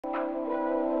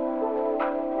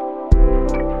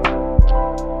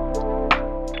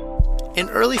In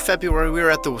early February, we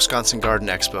were at the Wisconsin Garden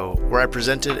Expo, where I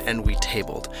presented and we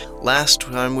tabled. Last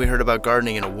time we heard about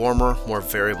gardening in a warmer, more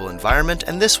variable environment,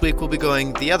 and this week we'll be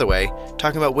going the other way,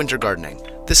 talking about winter gardening.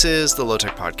 This is the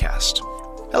Low-Tech Podcast.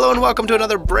 Hello and welcome to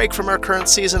another break from our current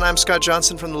season. I'm Scott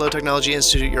Johnson from the Low Technology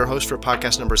Institute, your host for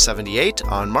podcast number 78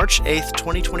 on March 8th,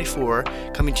 2024,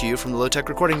 coming to you from the Low Tech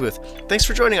recording booth. Thanks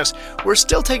for joining us. We're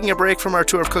still taking a break from our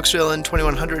tour of Cooksville in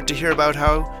 2100 to hear about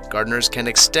how gardeners can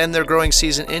extend their growing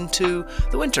season into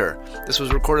the winter. This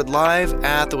was recorded live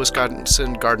at the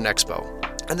Wisconsin Garden Expo.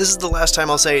 And this is the last time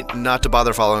I'll say not to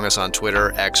bother following us on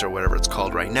Twitter, X, or whatever it's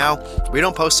called right now. We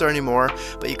don't post there anymore,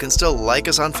 but you can still like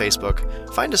us on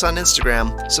Facebook, find us on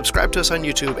Instagram, subscribe to us on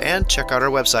YouTube, and check out our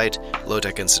website,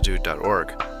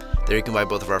 lowtechinstitute.org. There you can buy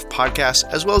both of our podcasts,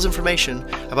 as well as information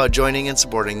about joining and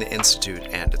supporting the Institute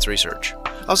and its research.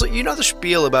 Also, you know the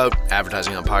spiel about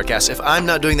advertising on podcasts. If I'm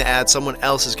not doing the ads, someone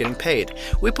else is getting paid.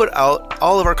 We put out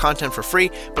all of our content for free,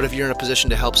 but if you're in a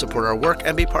position to help support our work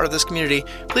and be part of this community,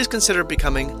 please consider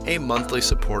becoming a monthly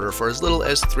supporter for as little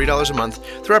as $3 a month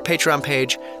through our Patreon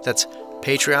page. That's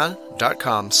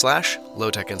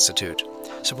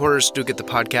patreon.com/lowtechinstitute. Supporters do get the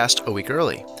podcast a week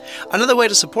early. Another way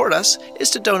to support us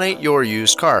is to donate your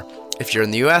used car. If you're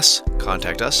in the US,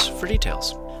 contact us for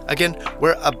details. Again,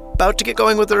 we're about to get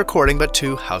going with the recording, but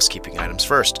two housekeeping items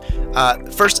first.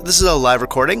 First, this is a live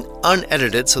recording,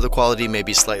 unedited, so the quality may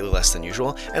be slightly less than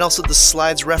usual, and also the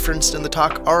slides referenced in the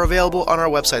talk are available on our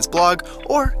website's blog,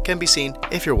 or can be seen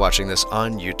if you're watching this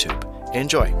on YouTube.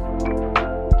 Enjoy.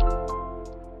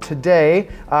 Today,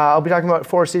 I'll be talking about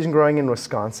four-season growing in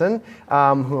Wisconsin.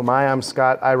 Who am I? I'm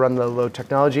Scott. I run the Low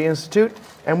Technology Institute,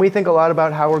 and we think a lot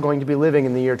about how we're going to be living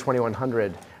in the year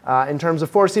 2100. In terms of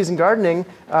four-season gardening,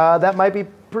 that might be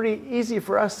pretty easy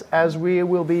for us, as we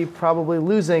will be probably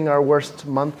losing our worst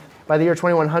month. By the year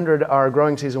 2100, our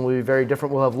growing season will be very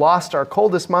different. We'll have lost our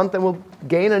coldest month, and we'll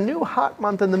gain a new hot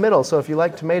month in the middle. So if you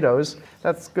like tomatoes,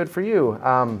 that's good for you.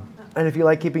 And if you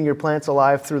like keeping your plants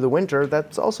alive through the winter,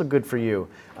 that's also good for you.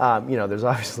 There's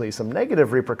obviously some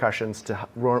negative repercussions to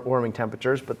warming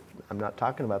temperatures, but I'm not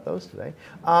talking about those today.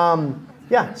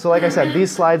 So like I said, these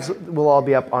slides will all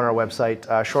be up on our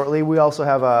website shortly. We also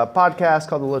have a podcast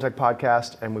called the Low Tech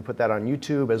Podcast, and we put that on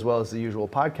YouTube as well as the usual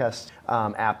podcast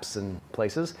apps and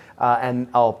places. And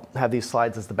I'll have these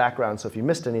slides as the background, so if you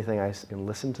missed anything, I can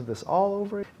listen to this all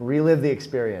over, relive the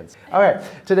experience. All right,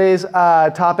 today's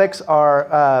topics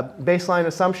are baseline and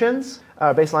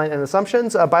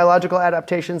assumptions, biological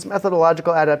adaptations,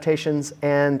 methodological adaptations,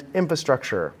 and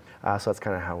infrastructure. So that's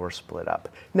kind of how we're split up.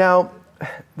 Now,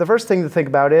 the first thing to think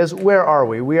about is, where are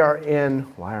we? We are in,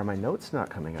 why are my notes not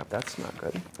coming up? That's not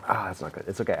good. That's not good.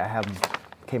 It's okay,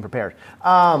 came prepared.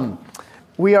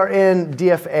 We are in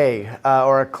DFA,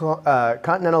 or a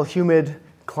continental humid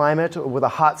climate with a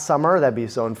hot summer. That'd be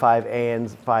zone 5A and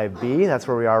 5B. That's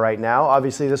where we are right now.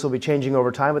 Obviously, this will be changing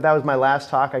over time, but that was my last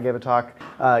talk. I gave a talk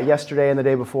yesterday and the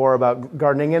day before about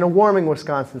gardening in a warming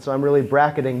Wisconsin, so I'm really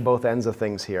bracketing both ends of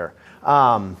things here.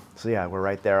 So yeah, we're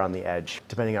right there on the edge.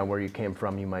 Depending on where you came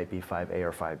from, you might be 5A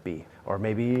or 5B, or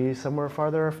maybe somewhere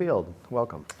farther afield.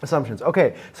 Welcome. Assumptions.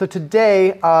 Okay, so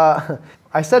today, I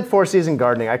said four-season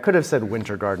gardening. I could have said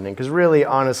winter gardening, because really,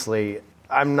 honestly,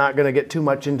 I'm not going to get too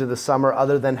much into the summer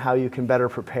other than how you can better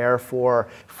prepare for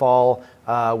fall,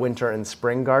 winter, and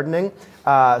spring gardening.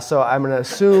 So I'm going to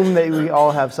assume that we all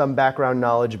have some background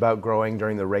knowledge about growing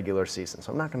during the regular season.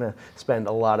 So I'm not going to spend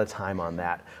a lot of time on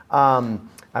that.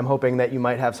 I'm hoping that you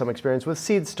might have some experience with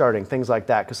seed starting, things like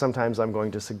that, because sometimes I'm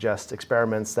going to suggest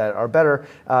experiments that are better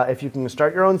if you can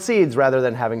start your own seeds rather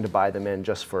than having to buy them in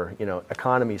just for,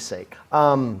 economy's sake.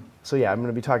 So yeah, I'm going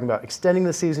to be talking about extending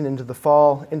the season into the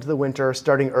fall, into the winter,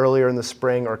 starting earlier in the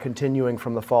spring, or continuing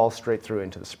from the fall straight through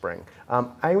into the spring.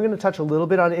 I'm going to touch a little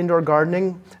bit on indoor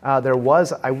gardening. I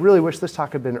really wish this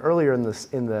talk had been earlier in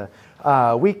the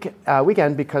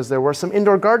weekend, because there were some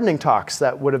indoor gardening talks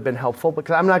that would have been helpful,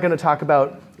 because I'm not going to talk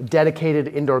about dedicated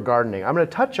indoor gardening. I'm going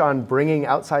to touch on bringing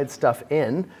outside stuff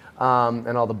in,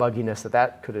 and all the bugginess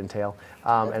that could entail,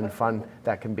 and fun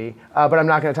that can be. But I'm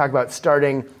not going to talk about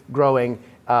starting growing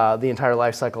the entire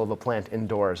life cycle of a plant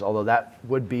indoors, although that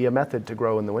would be a method to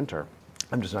grow in the winter.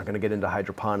 I'm just not going to get into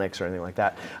hydroponics or anything like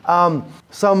that.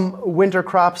 Some winter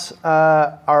crops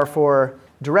are for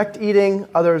direct eating,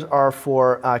 others are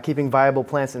for keeping viable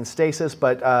plants in stasis,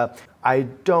 but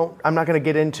I'm not going to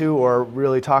get into or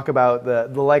really talk about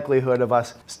the likelihood of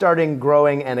us starting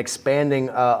growing and expanding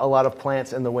a lot of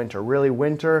plants in the winter. Really,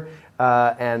 winter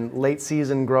and late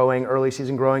season growing, early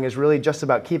season growing is really just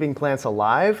about keeping plants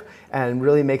alive and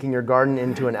really making your garden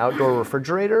into an outdoor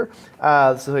refrigerator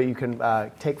so that you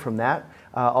can take from that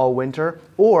all winter,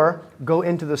 or go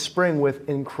into the spring with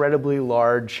incredibly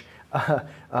large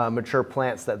mature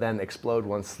plants that then explode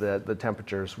once the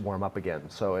temperatures warm up again.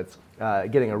 So it's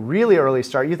getting a really early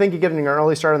start. You think you're getting an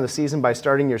early start on the season by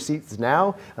starting your seeds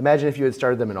now? Imagine if you had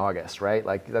started them in August, right?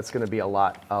 Like that's going to be a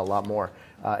lot more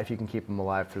if you can keep them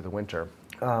alive through the winter.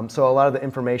 So a lot of the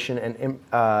information and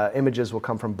images will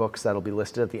come from books that'll be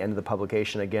listed at the end of the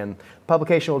publication. Again, the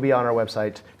publication will be on our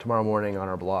website tomorrow morning on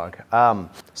our blog.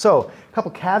 So a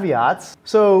couple caveats.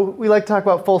 So we like to talk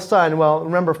about full sun. Well,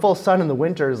 remember, full sun in the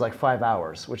winter is like 5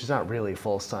 hours, which is not really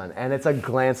full sun. And it's a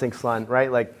glancing sun,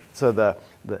 right? Like, so the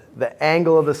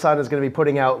angle of the sun is going to be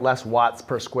putting out less watts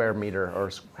per square meter, or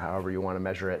however you want to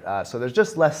measure it. So there's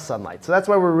just less sunlight. So that's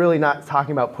why we're really not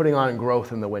talking about putting on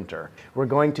growth in the winter. We're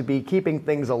going to be keeping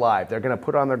things alive. They're going to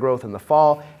put on their growth in the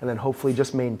fall and then hopefully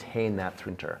just maintain that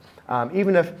through winter.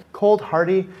 Even if cold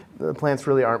hardy, the plants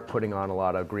really aren't putting on a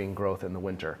lot of green growth in the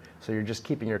winter. So you're just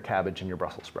keeping your cabbage and your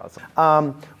Brussels sprouts.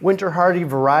 Winter hardy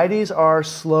varieties are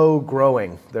slow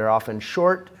growing. They're often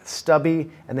short, stubby,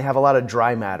 and they have a lot of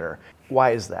dry matter.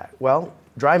 Why is that? Well,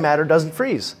 dry matter doesn't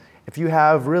freeze. If you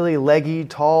have really leggy,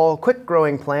 tall,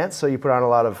 quick-growing plants, so you put on a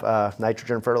lot of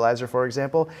nitrogen fertilizer, for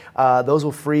example, those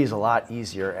will freeze a lot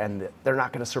easier, and they're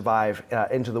not going to survive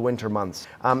into the winter months.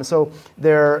 So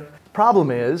their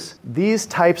problem is these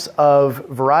types of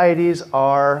varieties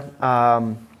are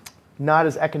not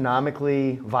as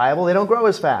economically viable. They don't grow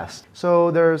as fast. So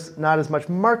there's not as much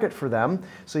market for them.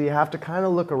 So you have to kind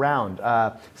of look around.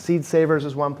 Seed Savers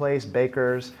is one place,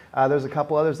 Bakers. There's a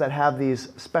couple others that have these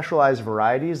specialized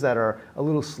varieties that are a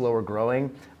little slower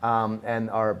growing and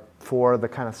are for the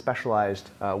kind of specialized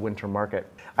winter market.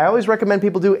 I always recommend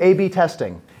people do A/B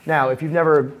testing. Now, if you've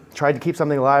never tried to keep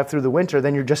something alive through the winter,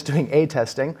 then you're just doing A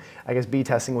testing. I guess B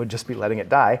testing would just be letting it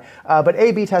die. But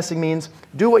A/B testing means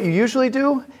do what you usually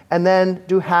do, and then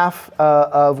do half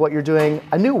of what you're doing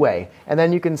a new way. And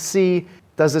then you can see,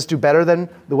 does this do better than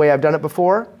the way I've done it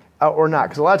before? Or not,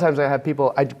 because a lot of times I have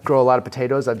people, I grow a lot of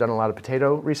potatoes, I've done a lot of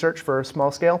potato research for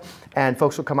small scale, and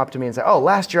folks will come up to me and say, oh,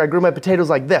 last year I grew my potatoes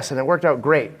like this and it worked out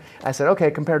great. I said,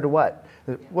 okay, compared to what?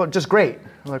 Well, just great.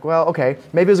 I'm like, well, okay,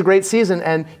 maybe it was a great season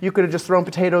and you could have just thrown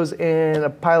potatoes in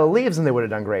a pile of leaves and they would have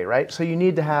done great, right? So you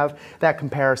need to have that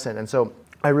comparison. And so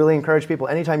I really encourage people,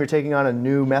 anytime you're taking on a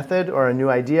new method or a new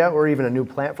idea or even a new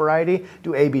plant variety,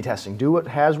 do A/B testing. Do what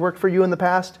has worked for you in the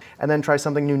past and then try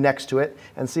something new next to it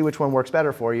and see which one works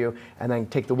better for you, and then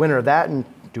take the winner of that and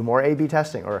do more A/B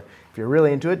testing. Or if you're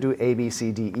really into it, do A, B,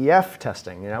 C, D, E, F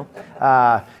testing, you know?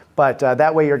 But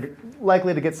that way you're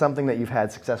likely to get something that you've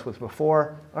had success with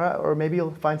before, or maybe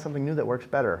you'll find something new that works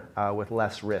better with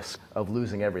less risk of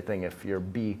losing everything if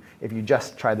you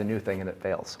just try the new thing and it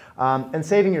fails. And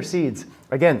saving your seeds.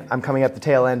 Again, I'm coming at the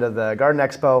tail end of the Garden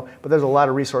Expo, but there's a lot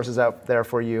of resources out there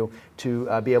for you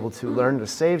to be able to learn to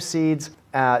save seeds.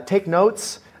 Take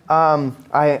notes. I'm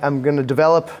going to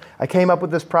develop, I came up with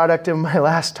this product in my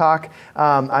last talk.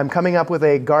 I'm coming up with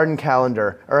a garden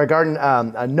calendar, or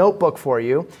a notebook for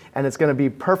you, and it's going to be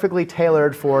perfectly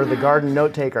tailored for the garden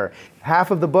note taker.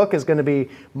 Half of the book is going to be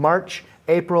March,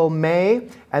 April, May,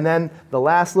 and then the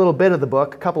last little bit of the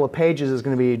book, a couple of pages, is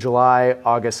going to be July,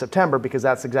 August, September, because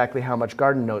that's exactly how much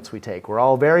garden notes we take. We're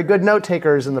all very good note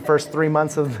takers in the first 3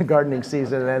 months of the gardening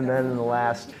season, and then in the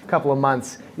last couple of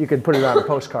months, you can put it on a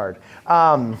postcard.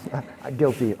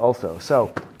 Guilty also.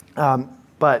 So,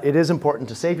 but it is important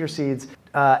to save your seeds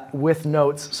with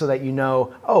notes so that you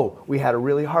know, oh, we had a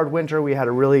really hard winter, we had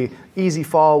a really easy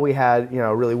fall, we had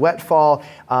a really wet fall,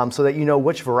 so that you know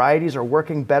which varieties are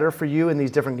working better for you in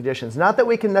these different conditions. Not that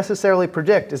we can necessarily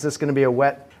predict, is this going to be a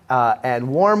wet and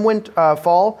warm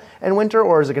fall and winter,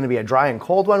 or is it going to be a dry and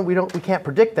cold one? We can't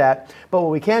predict that, but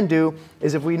what we can do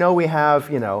is if we know we have,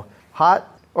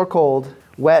 hot or cold,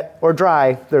 wet or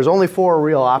dry, there's only 4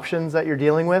 real options that you're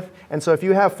dealing with. And so if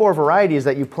you have 4 varieties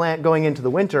that you plant going into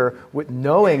the winter with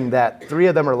knowing that 3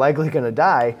 of them are likely going to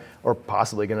die, or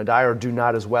possibly going to die, or do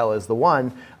not as well as the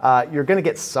one, you're going to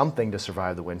get something to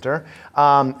survive the winter.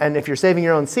 And if you're saving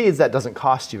your own seeds, that doesn't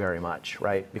cost you very much,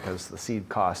 right? Because the seed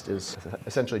cost is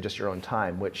essentially just your own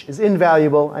time, which is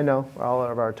invaluable. I know all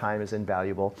of our time is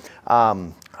invaluable.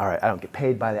 All right, I don't get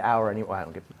paid by the hour anymore.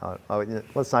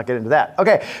 Let's not get into that.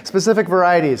 Okay, specific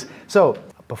varieties. So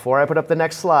before I put up the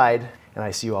next slide, and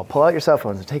I see you all pull out your cell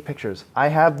phones and take pictures, I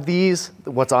have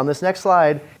what's on this next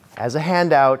slide, as a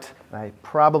handout. I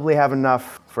probably have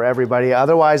enough for everybody.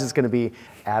 Otherwise, it's going to be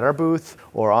at our booth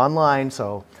or online,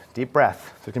 so deep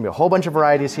breath. There's gonna be a whole bunch of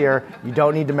varieties here. You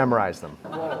don't need to memorize them.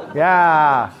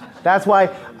 Yeah, that's why,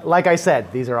 like I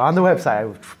said, these are on the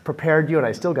website. I prepared you and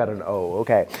I still got an O,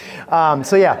 okay.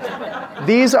 So yeah,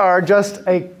 these are just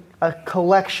a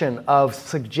collection of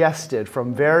suggested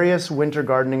from various winter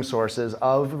gardening sources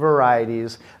of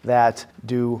varieties that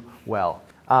do well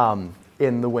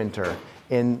in the winter,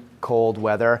 in cold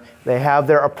weather. They have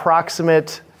their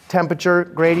approximate temperature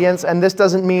gradients, and this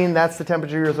doesn't mean that's the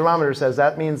temperature your thermometer says.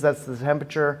 That means that's the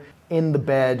temperature in the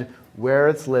bed where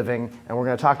it's living, and we're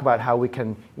going to talk about how we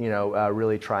can,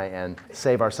 really try and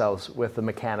save ourselves with the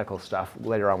mechanical stuff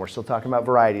later on. We're still talking about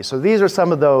varieties. So these are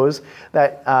some of those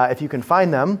that, if you can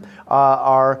find them,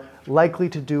 are likely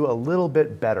to do a little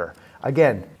bit better.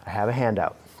 Again, I have a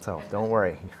handout, so don't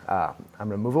worry. I'm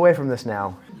going to move away from this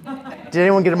now. Did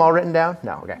anyone get them all written down?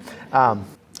 No, okay.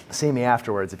 See me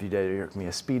afterwards if you did. You're me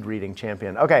a speed reading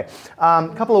champion. Okay, a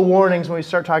couple of warnings when we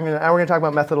start talking. Now we're going to talk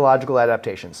about methodological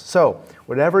adaptations. So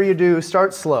whatever you do,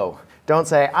 start slow. Don't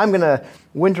say, I'm going to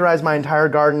winterize my entire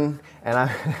garden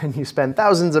and you spend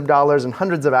thousands of dollars and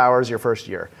hundreds of hours your first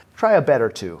year. Try a bed or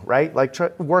two, right? Like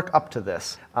work up to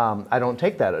this. I don't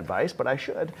take that advice, but I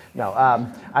should. No,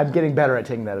 I'm getting better at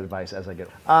taking that advice as I get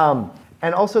older.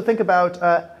 And also think about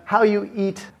how you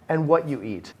eat and what you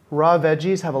eat. Raw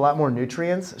veggies have a lot more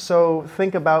nutrients, so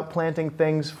think about planting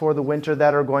things for the winter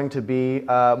that are going to be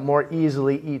more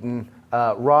easily eaten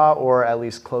raw or at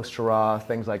least close to raw.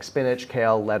 Things like spinach,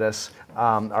 kale, lettuce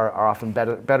are often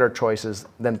better choices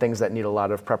than things that need a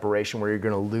lot of preparation where you're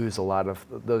going to lose a lot of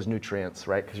those nutrients,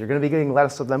 right? Because you're going to be getting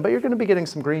less of them, but you're going to be getting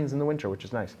some greens in the winter, which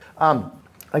is nice.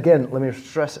 Again, let me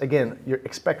stress again, you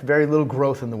expect very little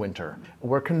growth in the winter.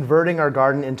 We're converting our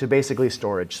garden into basically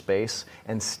storage space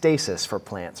and stasis for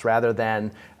plants rather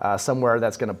than somewhere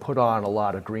that's going to put on a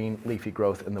lot of green leafy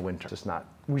growth in the winter.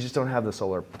 We just don't have the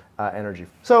solar energy.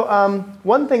 So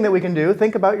one thing that we can do,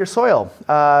 think about your soil.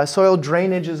 Soil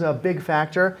drainage is a big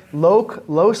factor.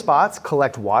 Low spots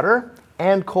collect water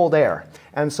and cold air.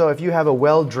 And so if you have a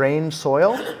well-drained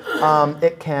soil,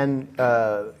 it can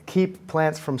keep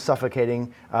plants from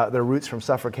suffocating, their roots from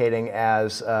suffocating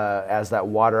as that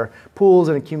water pools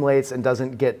and accumulates and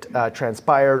doesn't get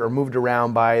transpired or moved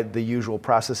around by the usual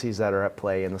processes that are at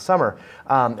play in the summer.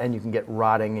 And you can get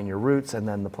rotting in your roots and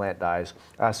then the plant dies.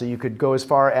 So you could go as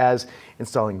far as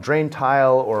installing drain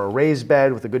tile or a raised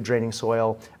bed with a good draining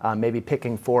soil, maybe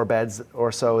picking 4 beds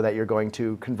or so that you're going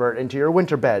to convert into your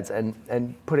winter beds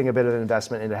and putting a bit of an investment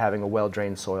into having a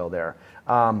well-drained soil there.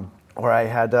 Or I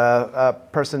had a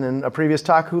person in a previous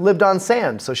talk who lived on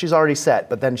sand, so she's already set,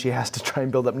 but then she has to try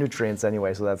and build up nutrients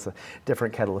anyway, so that's a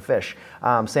different kettle of fish.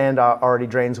 Sand already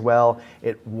drains well.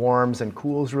 It warms and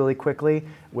cools really quickly,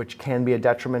 which can be a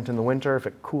detriment in the winter if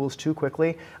it cools too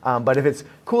quickly. But if it's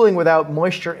cooling without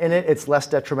moisture in it, it's less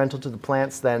detrimental to the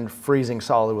plants than freezing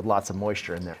solid with lots of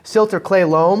moisture in there. Silt or clay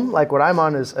loam, like what I'm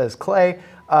on is clay,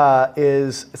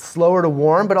 is slower to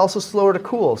warm, but also slower to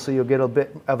cool. So you'll get a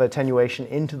bit of attenuation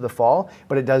into the fall,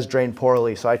 but it does drain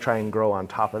poorly, so I try and grow on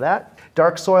top of that.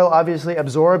 Dark soil obviously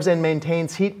absorbs and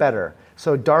maintains heat better.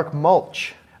 So dark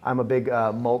mulch, I'm a big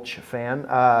mulch fan,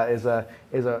 is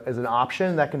an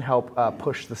option that can help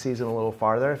push the season a little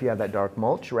farther if you have that dark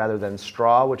mulch rather than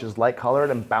straw, which is light colored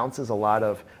and bounces a lot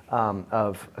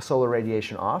of solar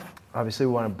radiation off. Obviously,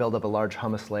 we want to build up a large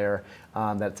humus layer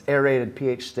that's aerated,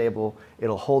 pH stable.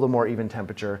 It'll hold a more even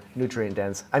temperature, nutrient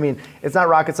dense. I mean, it's not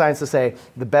rocket science to say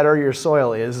the better your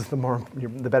soil is,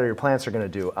 the better your plants are going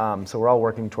to do. So we're all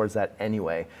working towards that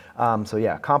anyway. So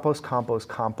yeah, compost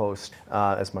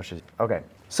as much as, okay.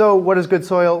 So what does good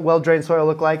soil, well-drained soil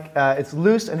look like? It's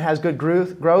loose and has good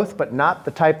growth, but not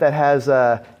the type that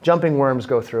has jumping worms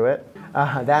go through it.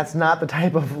 That's not the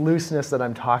type of looseness that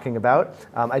I'm talking about.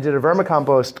 I did a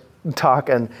vermicompost talk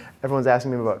and everyone's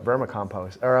asking me about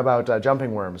vermicompost or about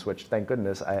jumping worms, which thank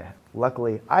goodness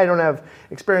luckily I don't have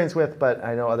experience with, but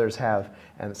I know others have,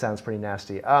 and it sounds pretty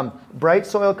nasty. Bright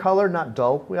soil color, not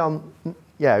dull.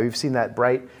 We've seen that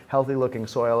bright, healthy looking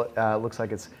soil. Looks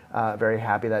like it's very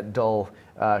happy. That dull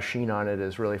sheen on it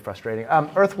is really frustrating.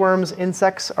 Earthworms,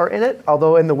 insects are in it,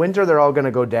 although in the winter they're all going to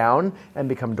go down and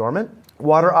become dormant.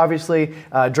 Water obviously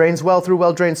drains well through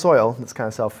well-drained soil. It's kind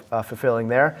of self-fulfilling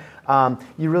there.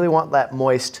 You really want that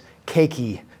moist,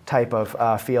 cakey type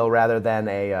of feel rather than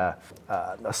a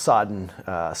sodden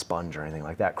sponge or anything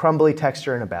like that. Crumbly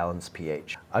texture and a balanced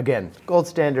pH. Again, gold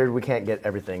standard, we can't get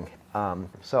everything.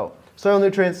 So Soil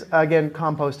nutrients, again,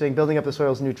 composting, building up the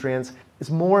soil's nutrients, is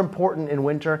more important in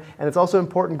winter, and it's also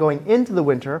important going into the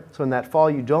winter. So in that fall,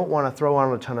 you don't want to throw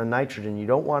on a ton of nitrogen. You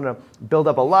don't want to build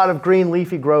up a lot of green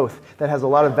leafy growth that has a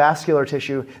lot of vascular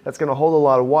tissue that's going to hold a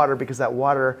lot of water, because that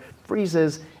water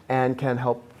freezes and can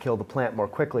help kill the plant more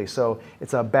quickly. So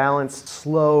it's a balanced,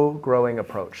 slow growing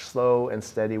approach. Slow and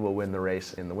steady will win the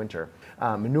race in the winter.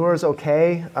 Manure is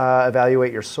okay.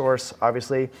 Evaluate your source,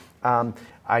 obviously.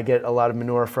 I get a lot of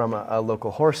manure from a local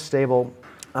horse stable.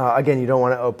 Again, you don't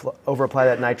want to over-apply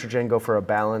that nitrogen. Go for a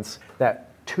balance. That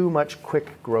too much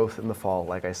quick growth in the fall,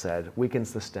 like I said,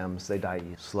 weakens the stems. They die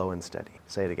slow and steady.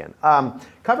 Say it again.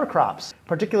 Cover crops,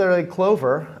 particularly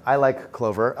clover, I like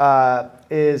clover,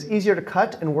 is easier to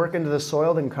cut and work into the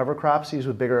soil than cover crops used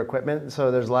with bigger equipment.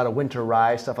 So there's a lot of winter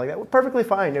rye, stuff like that. Well, perfectly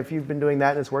fine. If you've been doing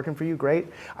that and it's working for you, great.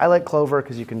 I like clover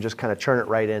because you can just kind of churn it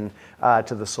right in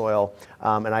to the soil.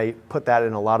 And I put that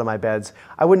in a lot of my beds.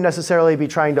 I wouldn't necessarily be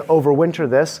trying to overwinter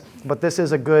this, but this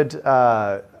is a good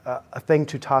a thing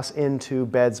to toss into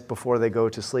beds before they go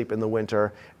to sleep in the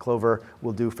winter. Clover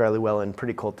will do fairly well in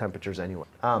pretty cold temperatures anyway.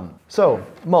 So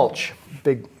mulch,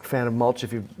 big fan of mulch.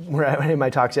 If you were at any of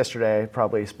my talks yesterday, I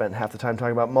probably spent half the time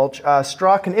talking about mulch.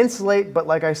 Straw can insulate, but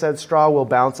like I said, straw will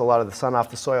bounce a lot of the sun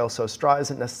off the soil, so straw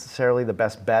isn't necessarily the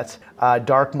best bet.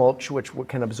 Dark mulch, which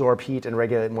can absorb heat and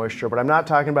regulate moisture, but I'm not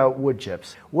talking about wood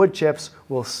chips. Wood chips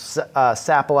will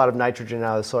sap a lot of nitrogen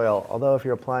out of the soil, although if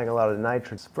you're applying a lot of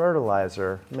nitrogen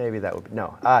fertilizer, maybe that would be,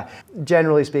 no.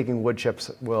 Generally speaking, wood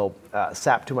chips will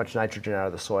sap too much nitrogen out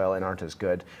of the soil and aren't as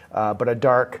good. But a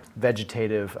dark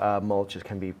vegetative mulch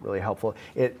can be really helpful.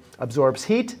 It absorbs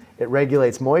heat, it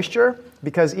regulates moisture,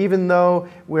 because even though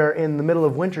we're in the middle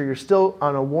of winter, you're still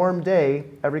on a warm day,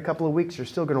 every couple of weeks, you're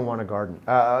still going to want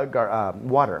to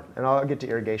water. And I'll get to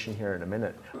irrigation here in a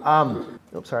minute.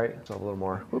 Oops, sorry, it's a little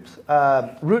more. Oops.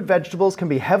 Root vegetables can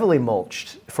be heavily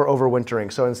mulched for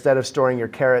overwintering. So instead of storing your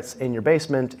carrots in your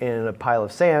basement in a pile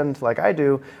of sand like I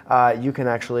do, you can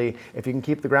actually, if you can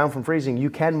keep the ground from freezing, you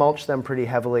can mulch them pretty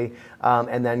heavily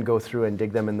and then go through and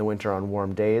dig them in the winter on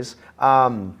warm days.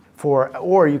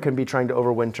 Or you can be trying to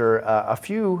overwinter a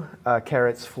few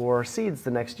carrots for seeds the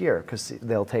next year, because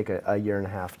they'll take a year and a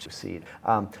half to seed.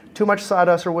 Too much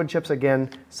sawdust or wood chips, again,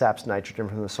 saps nitrogen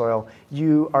from the soil.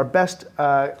 Your best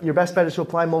bet is to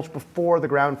apply mulch before the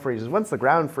ground freezes. Once the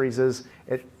ground freezes,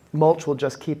 mulch will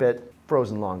just keep it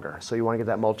frozen longer. So you want to get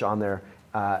that mulch on there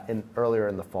earlier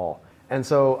in the fall. And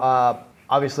so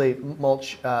obviously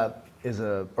mulch is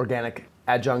an organic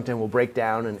adjunct and will break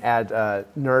down and add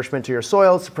nourishment to your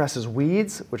soil, suppresses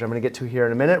weeds, which I'm going to get to here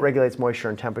in a minute, regulates moisture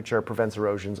and temperature, prevents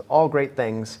erosions, all great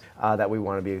things that we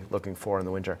want to be looking for in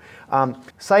the winter.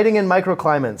 Siting in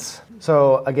microclimates.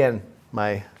 So again,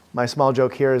 my small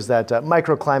joke here is that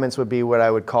microclimates would be what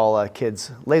I would call a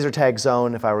kid's laser tag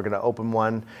zone if I were going to open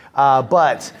one.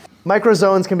 But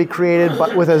microzones can be created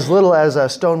with as little as a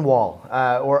stone wall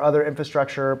or other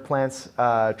infrastructure, plants,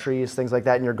 trees, things like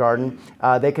that in your garden.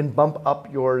 They can bump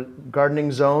up your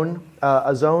gardening zone,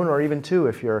 a zone or even two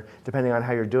if you're, depending on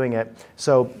how you're doing it.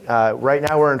 So right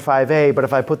now we're in 5A, but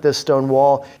if I put this stone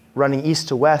wall running east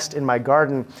to west in my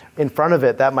garden, in front of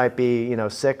it, that might be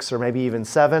 6 or maybe even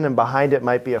 7, and behind it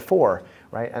might be a 4.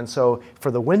 Right? And so for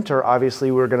the winter,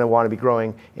 obviously, we're going to want to be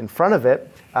growing in front of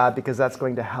it because that's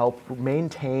going to help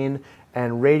maintain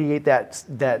and radiate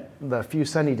the few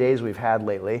sunny days we've had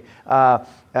lately.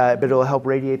 But it'll help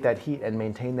radiate that heat and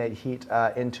maintain that heat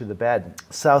into the bed.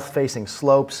 South-facing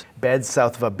slopes, beds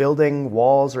south of a building,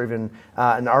 walls, or even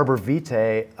an arbor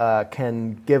vitae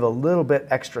can give a little bit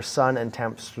extra sun and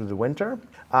temps through the winter.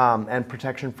 And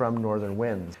protection from northern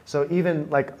winds. So even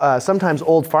like sometimes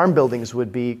old farm buildings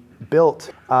would be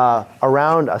built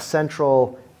around a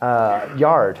central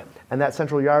yard, and that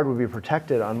central yard would be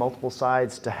protected on multiple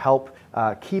sides to help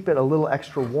keep it a little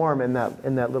extra warm in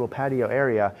that little patio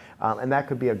area, and that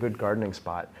could be a good gardening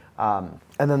spot.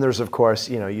 And then there's, of course,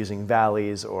 using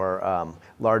valleys or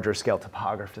larger scale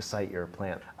topography to site your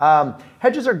plant.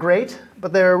 Hedges are great,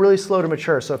 but they're really slow to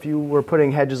mature. So if you were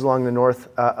putting hedges along the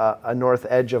north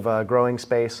edge of a growing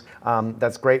space,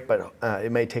 that's great, but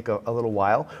it may take a little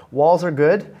while. Walls are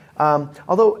good,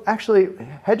 although actually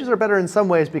hedges are better in some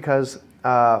ways because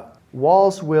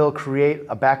walls will create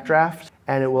a backdraft,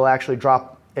 and it will actually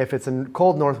drop. If it's a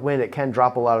cold north wind, it can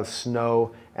drop a lot of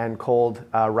snow and cold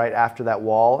right after that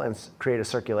wall and create a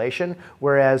circulation,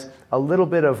 whereas a little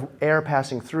bit of air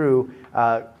passing through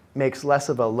makes less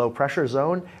of a low pressure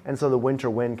zone, and so the winter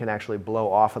wind can actually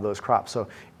blow off of those crops. So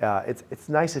it's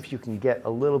nice if you can get a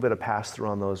little bit of pass through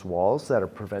on those walls that are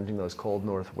preventing those cold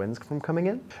north winds from coming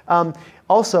in.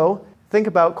 Also, think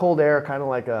about cold air kind of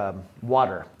like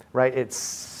water. right? It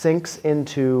sinks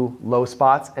into low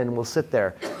spots and will sit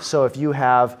there. So if you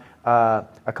have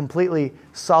a completely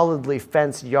solidly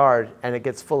fenced yard and it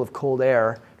gets full of cold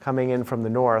air coming in from the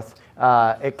north,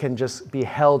 it can just be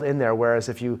held in there. Whereas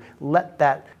if you let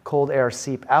that cold air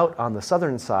seep out on the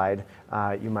southern side,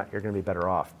 you're going to be better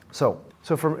off. So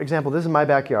for example, this is my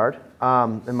backyard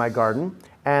in my garden.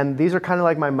 And these are kind of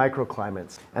like my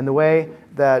microclimates. And the way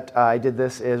that I did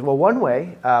this is, well, one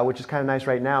way, which is kind of nice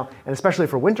right now, and especially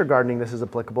for winter gardening, this is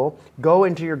applicable. Go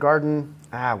into your garden.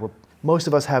 Most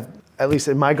of us have, at least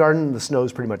in my garden, the snow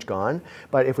is pretty much gone.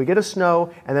 But if we get a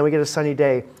snow and then we get a sunny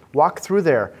day, walk through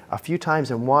there a few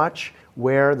times and watch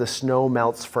where the snow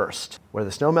melts first. Where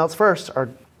the snow melts first are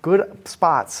good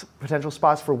spots, potential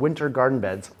spots for winter garden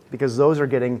beds, because those are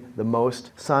getting the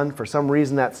most sun. For some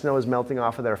reason, that snow is melting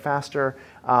off of there faster.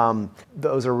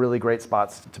 Those are really great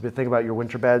spots to think about your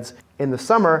winter beds. In the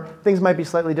summer, things might be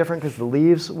slightly different because the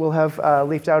leaves will have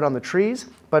leafed out on the trees.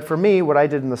 But for me, what I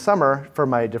did in the summer for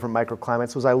my different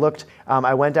microclimates was I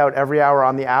went out every hour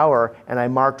on the hour and I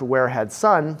marked where had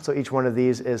sun. So each one of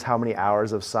these is how many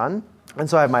hours of sun. And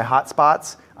so I have my hot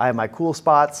spots, I have my cool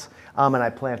spots, and I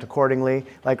plant accordingly.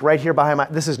 Like right here behind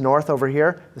this is north over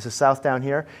here, this is south down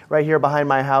here. Right here behind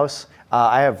my house,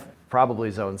 I have probably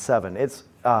zone 7. It's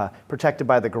protected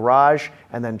by the garage,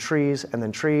 and then trees, and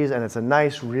it's a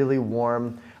nice, really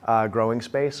warm growing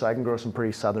space, so I can grow some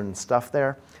pretty southern stuff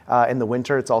there. In the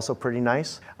winter, it's also pretty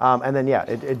nice. And then, yeah,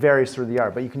 it varies through the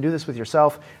yard, but you can do this with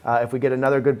yourself. If we get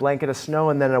another good blanket of snow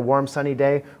and then a warm, sunny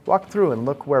day, walk through and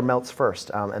look where melts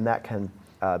first, and that can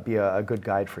be a good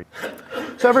guide for you.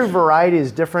 So every variety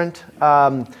is different.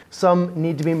 Some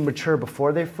need to be mature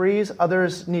before they freeze.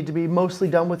 Others need to be mostly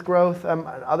done with growth.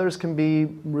 Others can be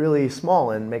really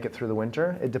small and make it through the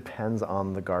winter. It depends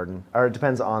on the garden, or it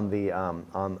depends on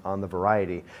the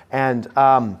variety. And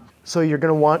so you're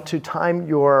going to want to time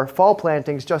your fall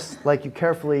plantings just like you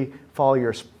carefully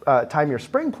time your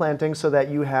spring plantings so that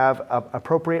you have an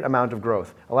appropriate amount of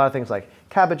growth. A lot of things like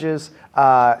cabbages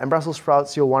and Brussels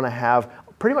sprouts you'll want to have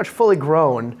pretty much fully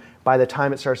grown by the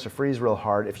time it starts to freeze real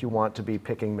hard if you want to be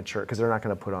picking mature, because they're not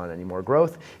going to put on any more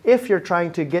growth. If you're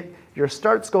trying to get your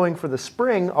starts going for the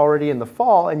spring already in the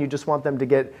fall and you just want them to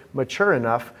get mature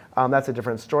enough, that's a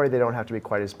different story. They don't have to be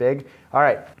quite as big. All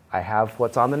right, I have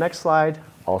what's on the next slide,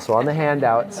 also on the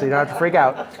handout, so you don't have to freak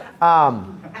out.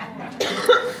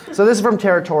 So this is from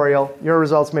Territorial. Your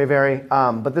results may vary,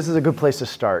 but this is a good place to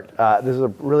start. This is a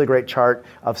really great chart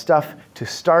of stuff to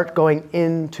start going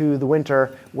into the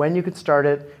winter, when you could start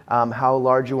it, how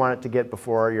large you want it to get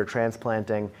before you're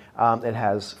transplanting. It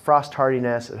has frost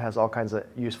hardiness. It has all kinds of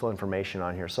useful information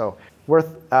on here. So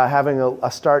worth having a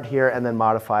start here and then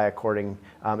modify according.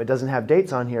 It doesn't have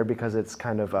dates on here because it's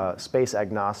kind of space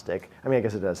agnostic. I mean, I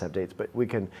guess it does have dates, but we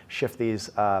can shift these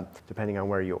depending on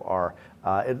where you are.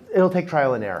 It'll take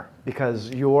trial and error because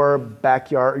your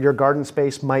backyard, your garden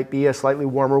space might be a slightly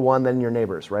warmer one than your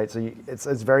neighbor's, right? So it's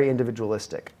very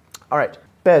individualistic. All right.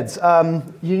 Beds.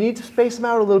 You need to space them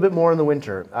out a little bit more in the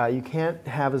winter. You can't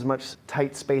have as much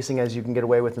tight spacing as you can get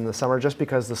away with in the summer just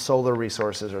because the solar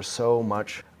resources are so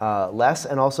much less.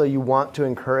 And also you want to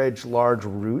encourage large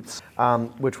roots,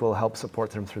 which will help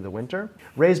support them through the winter.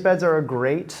 Raised beds are a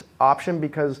great option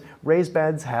because raised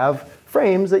beds have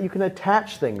frames that you can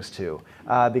attach things to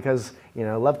because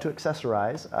love to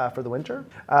accessorize for the winter.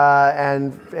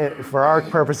 And for our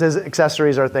purposes,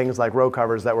 accessories are things like row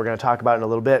covers that we're going to talk about in a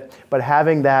little bit. But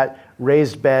having that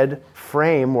raised bed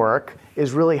framework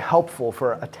is really helpful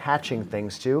for attaching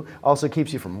things to. Also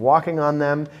keeps you from walking on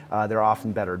them. They're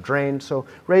often better drained. So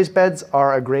raised beds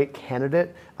are a great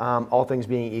candidate, all things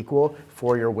being equal,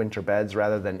 for your winter beds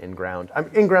rather than in-ground.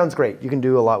 In-ground's great. You can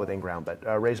do a lot with in-ground, but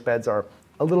raised beds are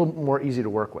a little more easier to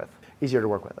work with.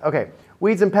 Okay,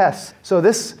 weeds and pests. So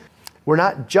we're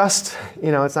not just,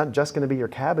 it's not just going to be your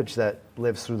cabbage that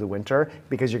lives through the winter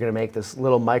because you're going to make this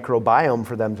little microbiome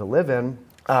for them to live in.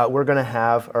 We're going to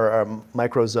have, or a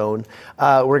microzone,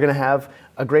 we're going to have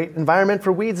a great environment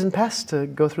for weeds and pests to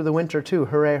go through the winter too.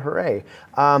 Hooray, hooray.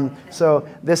 So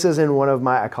this is in one of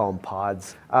my, I call them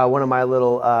pods, one of my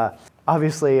little,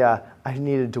 obviously, I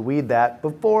needed to weed that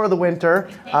before the winter,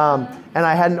 and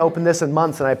I hadn't opened this in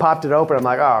months, and I popped it open. I'm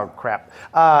like, oh, crap.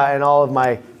 And all of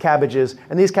my cabbages,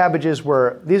 and these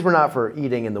were not for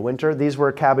eating in the winter. These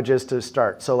were cabbages to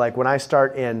start. So like when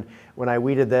I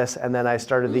weeded this, and then I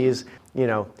started these,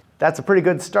 that's a pretty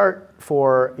good start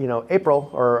for, April,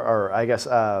 or I guess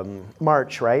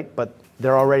March, right? But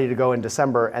they're all ready to go in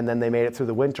December, and then they made it through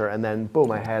the winter, and then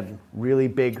boom, I had really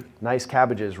big, nice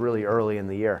cabbages really early in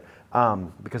the year.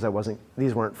 Because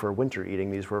these weren't for winter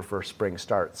eating, these were for spring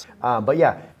starts. But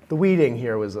yeah, The weeding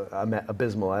here was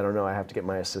abysmal. I don't know. I have to get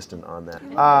my assistant on that.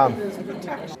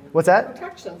 What's that?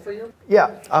 Protection for your.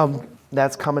 Yeah,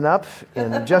 that's coming up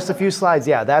in just a few slides.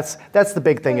 Yeah, that's the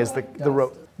big thing is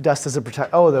the dust as a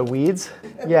protect. Oh, the weeds.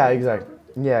 Yeah, exactly.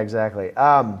 Yeah, exactly.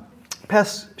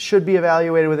 Pests should be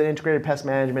evaluated with an integrated pest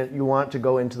management. You want to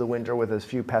go into the winter with as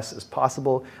few pests as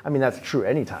possible. I mean, that's true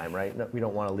anytime, right? No, we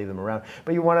don't want to leave them around.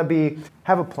 But you want to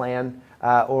have a plan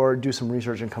or do some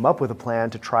research and come up with a plan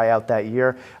to try out that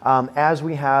year. As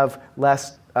we have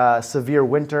less severe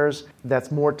winters,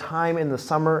 that's more time in the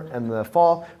summer and the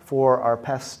fall for our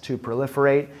pests to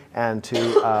proliferate and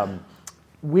to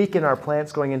weaken our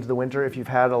plants going into the winter. If you've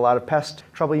had a lot of pest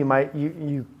trouble,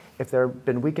 if they've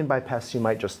been weakened by pests, you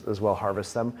might just as well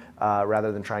harvest them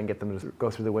rather than try and get them to go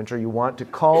through the winter. You want to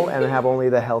cull and have only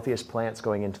the healthiest plants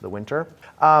going into the winter.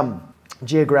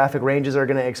 Geographic ranges are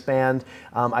going to expand.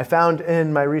 I found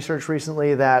in my research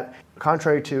recently that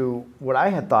contrary to what I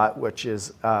had thought, which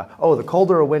is, the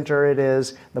colder a winter it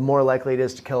is, the more likely it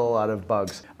is to kill a lot of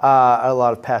bugs, a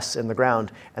lot of pests in the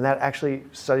ground. And that actually,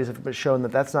 studies have shown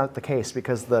that that's not the case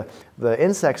because the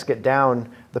insects get down,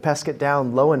 the pests get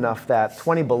down low enough that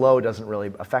 20 below doesn't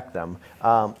really affect them.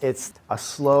 It's a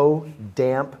slow,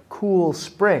 damp, cool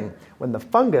spring when the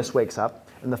fungus wakes up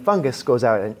and the fungus goes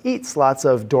out and eats lots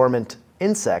of dormant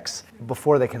insects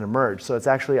before they can emerge. So it's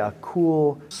actually a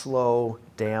cool, slow,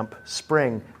 damp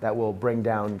spring that will bring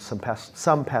down some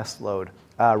pest load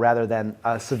rather than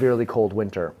a severely cold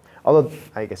winter. Although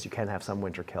I guess you can have some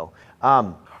winter kill.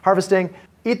 Harvesting,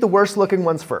 eat the worst looking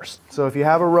ones first. So if you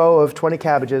have a row of 20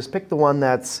 cabbages, pick the one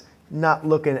that's not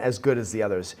looking as good as the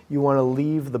others. You want to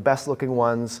leave the best looking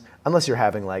ones, unless you're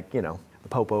having the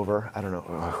Pope over. I don't know.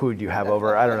 Who do you have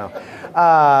over? I don't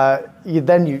know.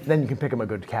 Then you can pick him a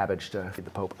good cabbage to feed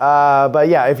the Pope. But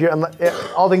yeah, if you're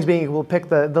all things being equal, pick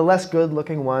the less good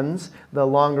looking ones. The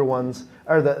longer ones,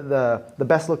 or the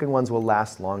best looking ones will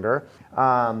last longer.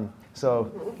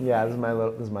 So yeah,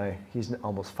 he's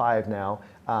almost 5 now.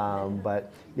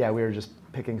 But yeah, we were just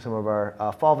picking some of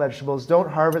our fall vegetables. Don't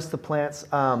harvest the plants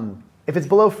if it's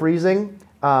below freezing.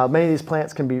 Many of these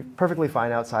plants can be perfectly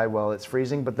fine outside while it's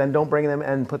freezing, but then don't bring them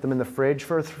and put them in the fridge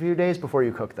for a few days before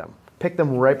you cook them. Pick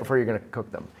them right before you're going to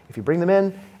cook them. If you bring them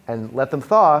in and let them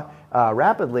thaw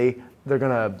rapidly, they're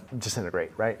going to disintegrate,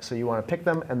 right? So you want to pick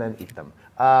them and then eat them.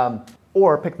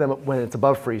 Or pick them when it's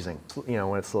above freezing,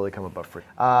 when it's slowly come above freezing.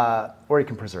 Or you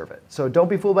can preserve it. So don't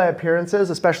be fooled by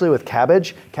appearances, especially with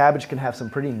cabbage. Cabbage can have some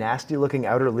pretty nasty looking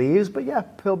outer leaves, but yeah,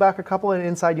 peel back a couple and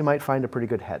inside you might find a pretty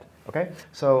good head, okay?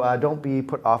 So don't be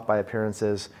put off by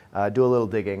appearances, do a little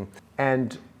digging,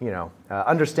 and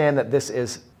understand that this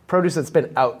is produce that's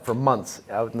been out for months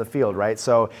out in the field, right?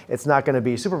 So it's not going to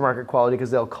be supermarket quality because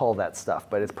they'll cull that stuff,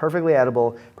 but it's perfectly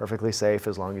edible, perfectly safe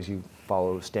as long as you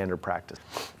follow standard practice.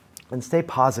 And stay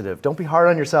positive. Don't be hard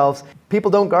on yourselves.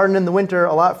 People don't garden in the winter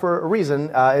a lot for a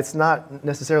reason. It's not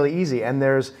necessarily easy. And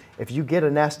if you get a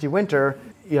nasty winter,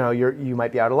 you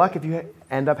might be out of luck. If you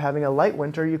end up having a light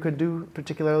winter, you could do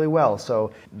particularly well.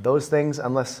 So those things,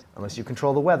 unless you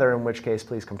control the weather, in which case,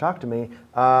 please come talk to me.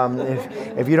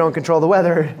 If you don't control the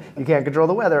weather, you can't control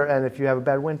the weather. And if you have a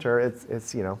bad winter,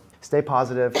 it's stay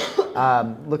positive.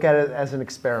 Look at it as an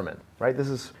experiment, right?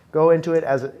 Go into it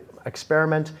as an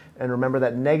experiment and remember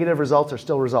that negative results are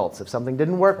still results. If something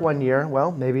didn't work one year,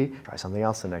 well, maybe try something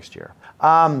else the next year.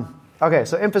 Okay,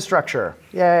 so infrastructure.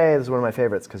 Yay, this is one of my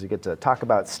favorites because you get to talk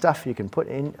about stuff you can put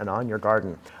in and on your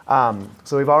garden.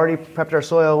 So we've already prepped our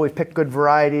soil, we've picked good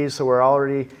varieties, so we're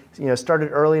already started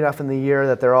early enough in the year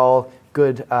that they're all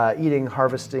good eating,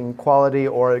 harvesting quality,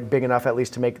 or big enough at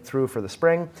least to make it through for the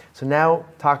spring. So now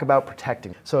talk about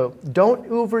protecting. So don't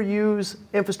overuse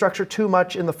infrastructure too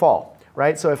much in the fall,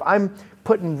 right? So if I'm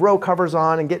putting row covers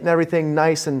on and getting everything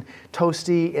nice and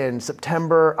toasty in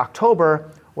September,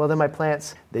 October, well then my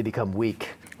plants, they become weak,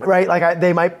 right?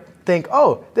 They might think,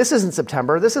 oh, this isn't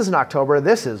September, this isn't October,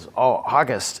 this is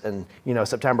August and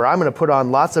September. I'm going to put on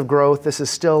lots of growth. This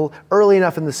is still early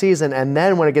enough in the season, and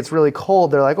then when it gets really cold,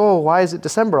 they're like, oh, why is it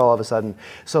December all of a sudden?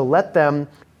 So let them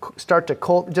start to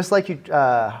cold, just like you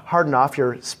harden off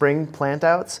your spring plant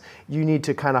outs, you need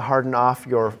to kind of harden off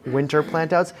your winter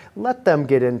plant outs. Let them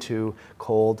get into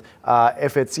cold.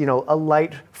 If it's a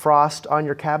light frost on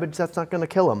your cabbage, that's not going to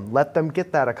kill them. Let them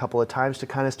get that a couple of times to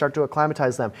kind of start to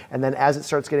acclimatize them. And then as it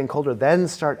starts getting colder, then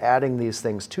start adding these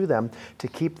things to them to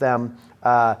keep them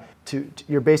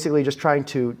you're basically just trying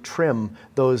to trim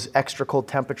those extra cold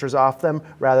temperatures off them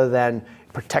rather than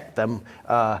protect them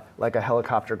like a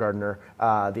helicopter gardener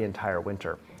the entire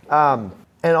winter. And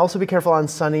also be careful on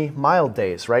sunny, mild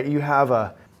days, right? You have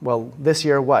a well, this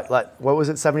year, what was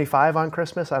it, 75 on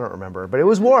Christmas? I don't remember, but it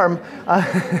was warm.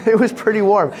 It was pretty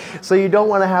warm. So you don't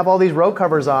want to have all these row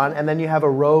covers on, and then you have a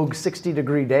rogue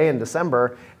 60-degree day in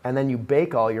December, and then you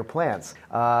bake all your plants.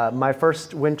 My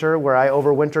first winter, where I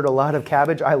overwintered a lot of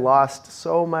cabbage, I lost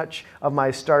so much of my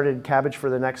started cabbage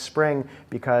for the next spring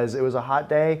because it was a hot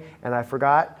day, and I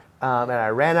forgot. And I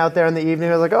ran out there in the evening,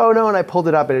 I was like, oh no, and I pulled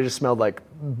it up and it just smelled like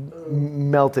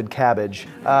melted cabbage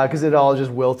because it all just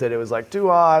wilted. It was like too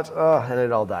hot, and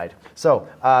it all died. So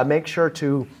make sure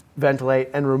to ventilate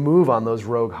and remove on those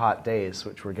rogue hot days,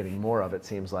 which we're getting more of, it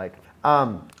seems like.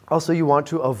 Also, you want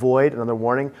to avoid, another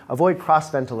warning, avoid cross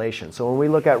ventilation. So when we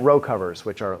look at row covers,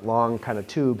 which are long kind of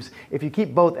tubes, if you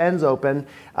keep both ends open,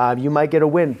 you might get a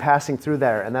wind passing through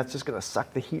there, and that's just going to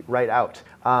suck the heat right out.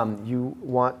 You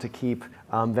want to keep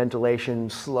ventilation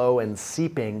slow and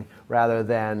seeping rather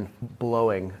than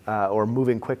blowing or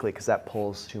moving quickly, because that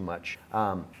pulls too much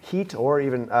heat or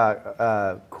even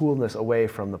coolness away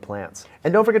from the plants.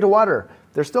 And don't forget to water.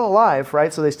 They're still alive,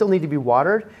 right? So they still need to be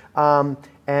watered.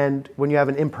 And when you have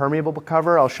an impermeable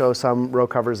cover, I'll show some row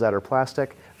covers that are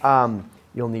plastic,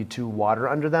 you'll need to water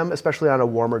under them, especially on a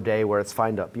warmer day where it's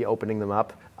fine to be opening them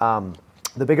up.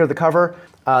 The bigger the cover,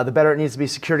 the better it needs to be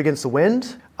secured against the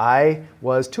wind. I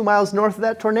was 2 miles north of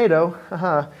that tornado.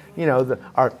 You know,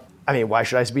 I mean, why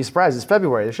should I be surprised? It's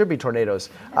February. There should be tornadoes.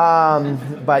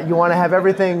 But you want to have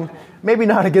everything, maybe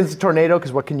not against a tornado,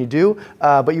 because what can you do?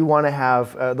 But you want to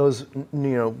have those,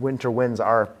 winter winds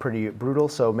are pretty brutal,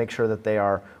 so make sure that they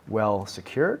are well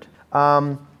secured.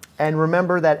 And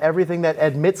remember that everything that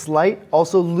emits light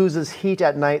also loses heat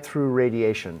at night through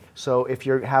radiation. So if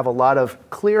you have a lot of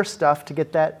clear stuff to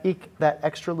get that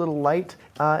extra little light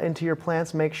into your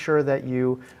plants, make sure that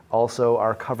you also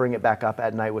are covering it back up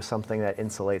at night with something that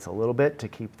insulates a little bit to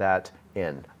keep that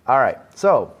in. All right,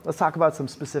 so let's talk about some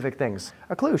specific things.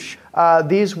 A cloche.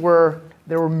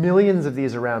 There were millions of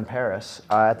these around Paris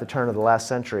at the turn of the last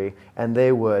century, and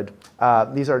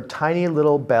these are tiny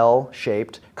little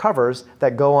bell-shaped covers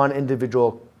that go on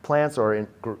individual plants or in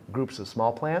groups of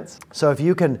small plants. So if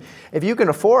you can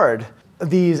afford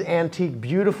these antique,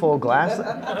 beautiful glass,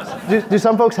 do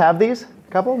some folks have these?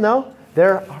 A couple? No?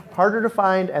 They're harder to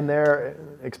find and they're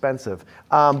expensive.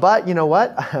 But you know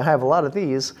what? I have a lot of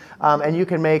these, and you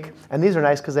can make, and these are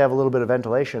nice because they have a little bit of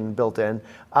ventilation built in.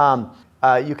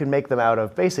 You can make them out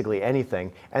of basically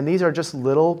anything. And these are just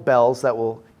little bells that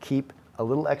will keep a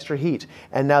little extra heat.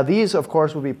 And now these, of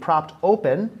course, will be propped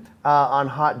open on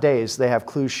hot days. They have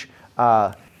cloche.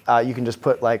 You can just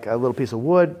put like a little piece of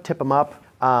wood, tip them up,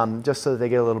 just so that they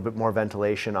get a little bit more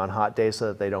ventilation on hot days so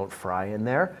that they don't fry in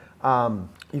there.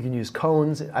 You can use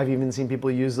cones. I've even seen people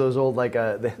use those old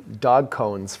the dog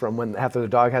cones from when after the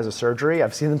dog has a surgery.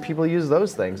 I've seen people use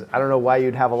those things. I don't know why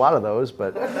you'd have a lot of those,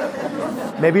 but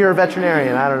maybe you're a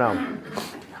veterinarian. I don't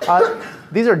know.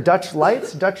 These are Dutch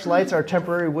lights. Dutch lights are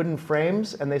temporary wooden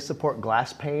frames, and they support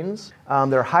glass panes.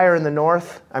 They're higher in the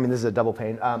north. I mean, this is a double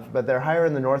pane, but they're higher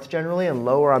in the north generally and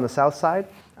lower on the south side.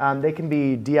 They can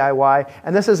be DIY,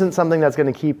 and this isn't something that's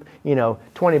going to keep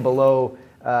 20 below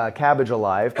cabbage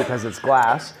alive because it's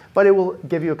glass, but it will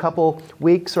give you a couple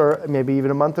weeks or maybe even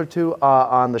a month or two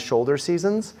on the shoulder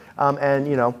seasons.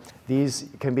 And these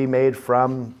can be made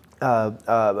from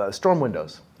storm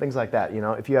windows, things like that.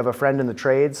 If you have a friend in the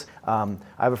trades, I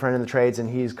have a friend in the trades and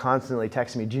he's constantly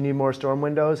texting me, do you need more storm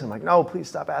windows? I'm like, no, please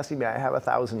stop asking me. I have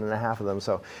 1,500 of them.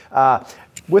 So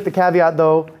with the caveat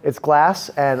though, it's glass,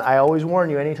 and I always warn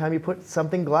you, anytime you put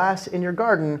something glass in your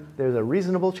garden, there's a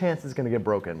reasonable chance it's going to get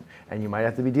broken, and you might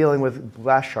have to be dealing with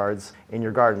glass shards in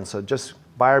your garden. So just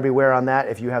buyer beware on that.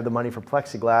 If you have the money for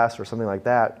plexiglass or something like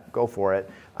that, go for it.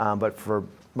 But for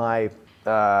my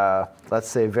let's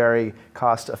say very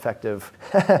cost-effective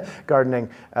gardening,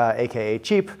 aka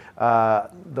cheap,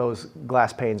 those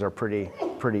glass panes are pretty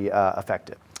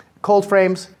effective. Cold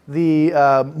frames, the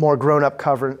more grown-up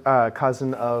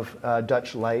cousin of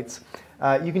Dutch lights.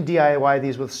 You can DIY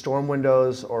these with storm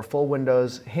windows or full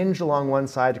windows hinged along one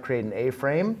side to create an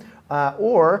A-frame,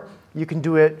 or you can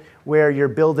do it where you're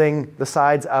building the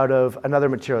sides out of another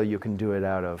material. You can do it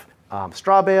out of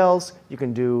straw bales. You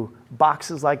can do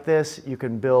boxes like this. You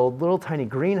can build little tiny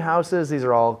greenhouses. These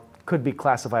are all could be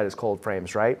classified as cold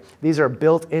frames, right? These are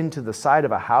built into the side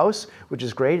of a house, which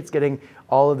is great. It's getting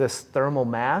all of this thermal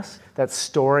mass that's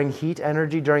storing heat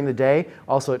energy during the day.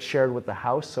 Also, it's shared with the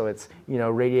house, so it's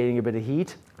radiating a bit of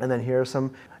heat. And then here are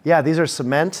some, these are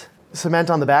cement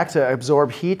on the back to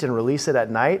absorb heat and release it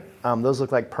at night. Those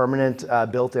look like permanent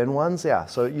built-in ones. Yeah,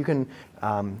 so you can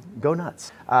go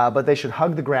nuts. But they should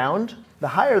hug the ground. The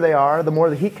higher they are, the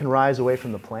more the heat can rise away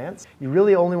from the plants. You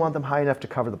really only want them high enough to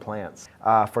cover the plants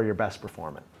for your best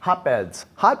performance. Hotbeds.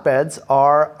 Hotbeds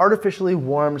are artificially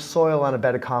warmed soil on a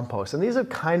bed of compost. And these have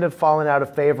kind of fallen out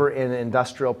of favor in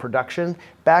industrial production.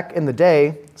 Back in the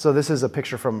day, so this is a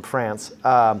picture from France,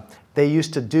 they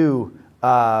used to do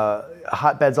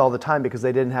hotbeds all the time because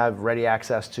they didn't have ready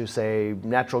access to, say,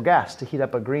 natural gas to heat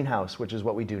up a greenhouse, which is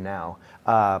what we do now,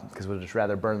 because we'd just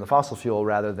rather burn the fossil fuel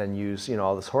rather than use,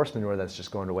 all this horse manure that's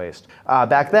just going to waste.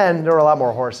 Back then, there were a lot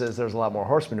more horses, there was a lot more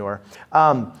horse manure,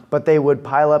 but they would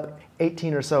pile up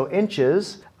 18 or so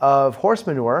inches of horse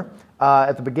manure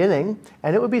at the beginning,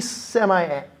 and it would be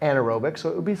semi-anaerobic, so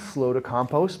it would be slow to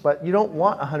compost, but you don't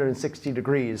want 160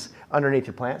 degrees underneath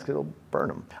your plants because it'll burn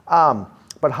them.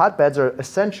 But hotbeds are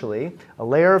essentially a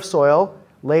layer of soil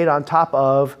laid on top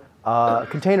of a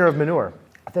container of manure,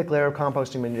 a thick layer of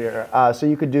composting manure. So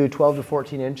you could do 12 to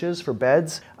 14 inches for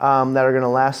beds that are going to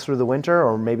last through the winter,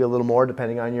 or maybe a little more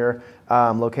depending on your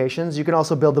locations. You can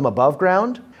also build them above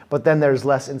ground, but then there's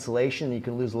less insulation. You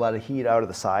can lose a lot of heat out of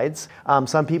the sides.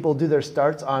 Some people do their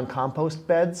starts on compost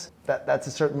beds.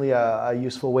 That's certainly a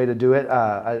useful way to do it,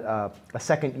 a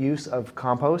second use of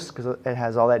compost because it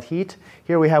has all that heat.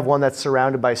 Here we have one that's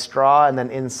surrounded by straw, and then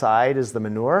inside is the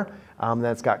manure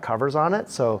that's got covers on it.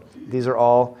 So these are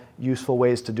all useful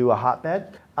ways to do a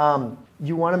hotbed.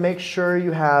 You want to make sure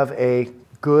you have a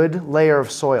good layer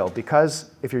of soil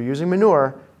because if you're using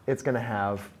manure, it's going to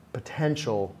have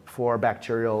potential for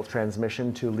bacterial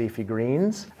transmission to leafy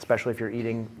greens, especially if you're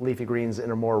eating leafy greens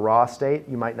in a more raw state.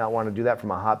 You might not want to do that from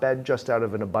a hotbed just out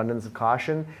of an abundance of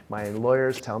caution. My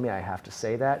lawyers tell me I have to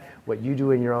say that. What you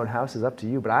do in your own house is up to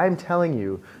you, but I'm telling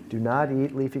you, do not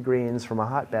eat leafy greens from a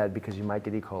hotbed because you might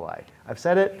get E. coli. I've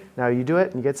said it, now you do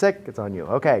it and you get sick, it's on you.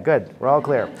 Okay, good, we're all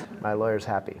clear. My lawyer's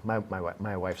happy, my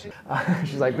wife's,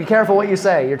 she's like, be careful what you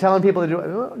say. You're telling people to do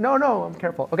it. No, I'm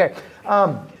careful. Okay.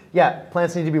 Yeah,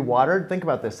 plants need to be watered. Think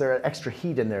about this. There are extra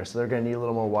heat in there, so they're going to need a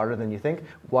little more water than you think.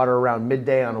 Water around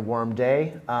midday on a warm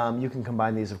day. You can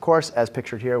combine these, of course, as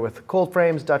pictured here, with cold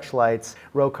frames, Dutch lights,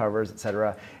 row covers,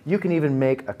 etc. You can even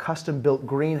make a custom-built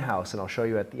greenhouse, and I'll show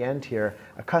you at the end here,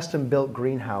 a custom-built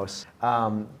greenhouse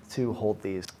to hold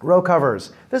these. Row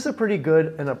covers. This is a pretty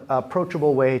good and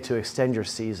approachable way to extend your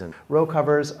season. Row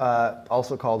covers,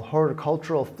 also called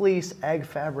horticultural fleece, egg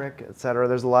fabric, etc.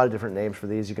 There's a lot of different names for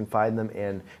these. You can find them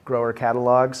in grower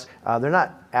catalogs. They're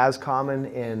not as common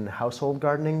in household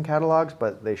gardening catalogs,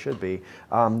 but they should be.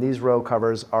 These row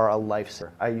covers are a lifesaver.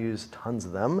 I use tons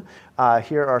of them.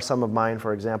 Here are some of mine,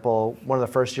 for example. One of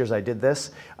the first years I did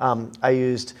this, I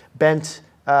used bent,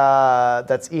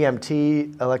 that's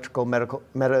EMT, electrical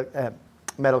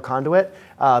metal conduit,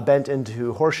 bent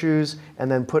into horseshoes, and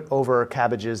then put over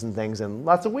cabbages and things, and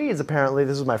lots of weeds apparently.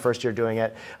 This was my first year doing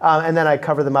it. And then I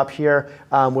cover them up here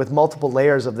with multiple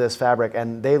layers of this fabric,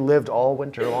 and they lived all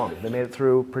winter long. They made it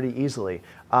through pretty easily.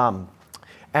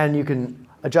 And you can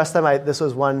adjust them. This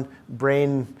was one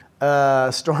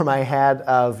storm I had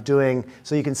of doing,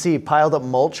 so you can see piled up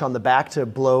mulch on the back to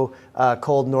blow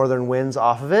cold northern winds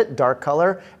off of it, dark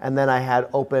color, and then I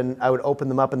would open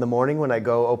them up in the morning when I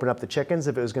go open up the chickens.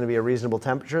 If it was going to be a reasonable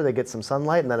temperature, they get some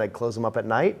sunlight, and then I'd close them up at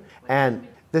night. And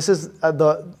this is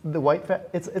the white,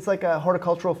 it's like a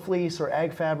horticultural fleece or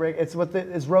ag fabric. It's what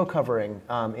is row covering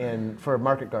for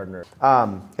market gardeners.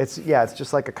 It's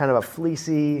just like a kind of a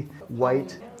fleecy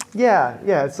white. Yeah,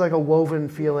 it's like a woven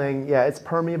feeling. Yeah, it's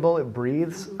permeable, it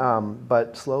breathes,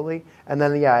 but slowly. And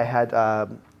then, I had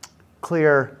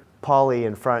clear poly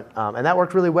in front, and that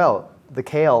worked really well. The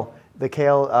kale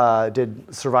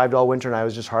survived all winter, and I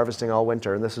was just harvesting all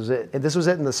winter, and this was it. And this was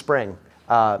it in the spring.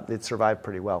 It survived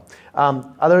pretty well.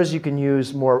 Others, you can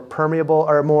use more permeable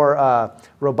or more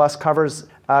robust covers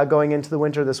going into the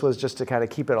winter. This was just to kind of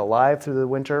keep it alive through the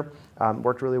winter.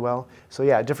 Worked really well. So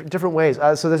yeah, different ways.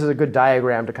 So this is a good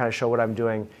diagram to kind of show what I'm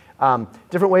doing.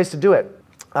 Different ways to do it.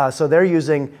 So they're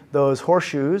using those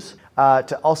horseshoes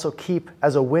to also keep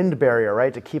as a wind barrier,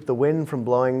 right? To keep the wind from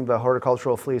blowing the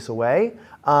horticultural fleece away.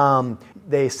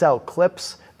 They sell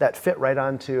clips that fit right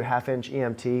onto 1/2-inch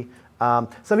EMT.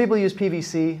 Some people use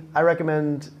PVC.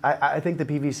 I think the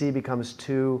PVC becomes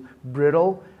too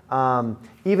brittle.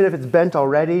 Even if it's bent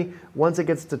already, once it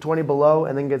gets to 20 below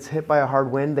and then gets hit by a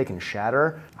hard wind, they can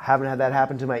shatter. I haven't had that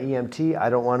happen to my EMT. I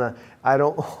don't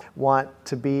want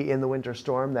to be in the winter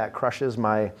storm that crushes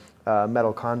my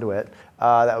metal conduit.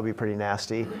 That would be pretty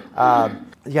nasty.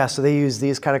 So they use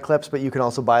these kind of clips, but you can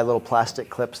also buy little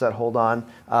plastic clips that hold on,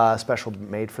 special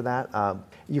made for that.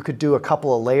 You could do a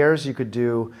couple of layers. You could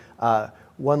do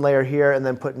one layer here and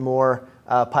then put more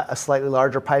a slightly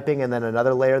larger piping and then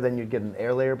another layer, then you'd get an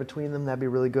air layer between them. That'd be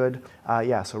really good.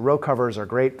 Yeah, so row covers are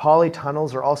great. Poly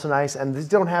tunnels are also nice, and these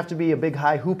don't have to be a big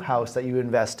high hoop house that you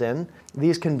invest in.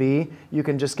 These can be, you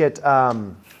can just get,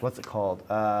 what's it called?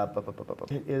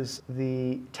 It is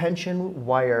the tension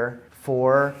wire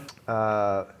for,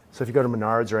 so if you go to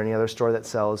Menards or any other store that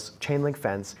sells chain link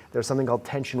fence, there's something called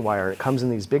tension wire. It comes in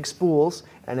these big spools,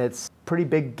 and it's pretty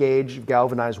big gauge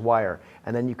galvanized wire.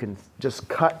 And then you can just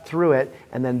cut through it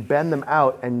and then bend them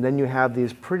out, and then you have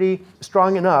these pretty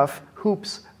strong enough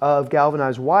hoops of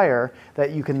galvanized wire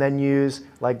that you can then use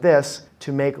like this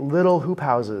to make little hoop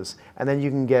houses. And then you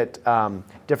can get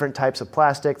different types of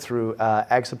plastic through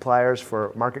ag suppliers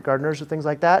for market gardeners or things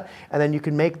like that. And then you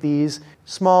can make these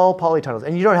small polytunnels.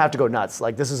 And you don't have to go nuts.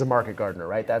 Like, this is a market gardener,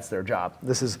 right? That's their job.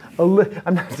 This is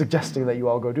I'm not suggesting that you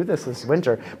all go do this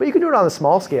winter, but you can do it on a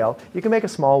small scale. You can make a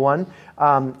small one.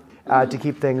 To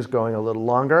keep things going a little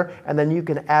longer, and then you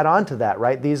can add on to that,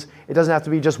 right? It doesn't have to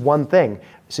be just one thing.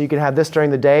 So you can have this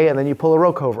during the day, and then you pull a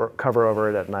row cover over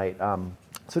it at night.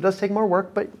 So it does take more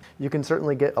work, but you can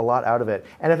certainly get a lot out of it.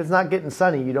 And if it's not getting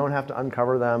sunny, you don't have to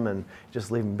uncover them and just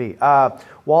leave them be.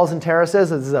 Walls and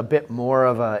terraces, this is a bit more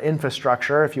of an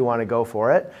infrastructure if you want to go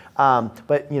for it.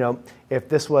 But if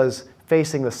this was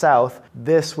facing the south,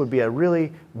 this would be a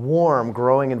really warm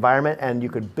growing environment, and you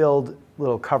could build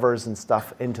little covers and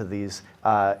stuff into these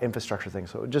infrastructure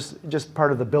things. So just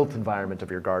part of the built environment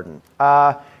of your garden.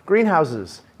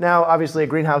 Greenhouses. Now, obviously, a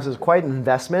greenhouse is quite an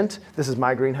investment. This is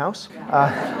my greenhouse.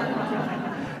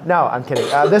 No, I'm kidding.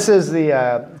 This is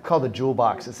called the Jewel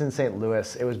Box. It's in St.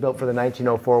 Louis. It was built for the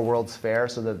 1904 World's Fair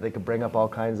so that they could bring up all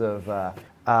kinds of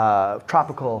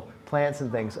tropical plants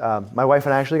and things. My wife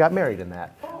and I actually got married in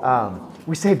that.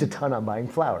 We saved a ton on buying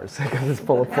flowers because it's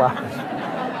full of flowers.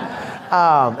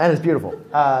 And it's beautiful.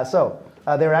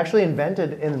 They were actually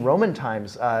invented in Roman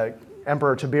times.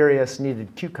 Emperor Tiberius needed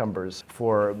cucumbers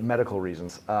for medical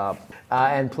reasons.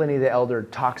 And Pliny the Elder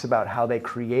talks about how they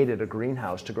created a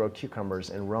greenhouse to grow cucumbers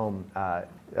in Rome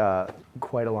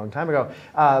quite a long time ago.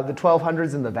 The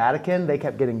 1200s in the Vatican, they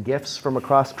kept getting gifts from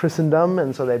across Christendom,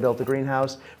 and so they built a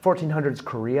greenhouse. 1400s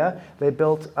Korea, they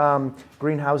built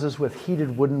greenhouses with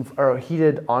heated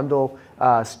ondel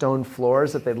stone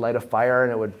floors that they'd light a fire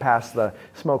and it would pass the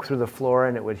smoke through the floor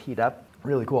and it would heat up.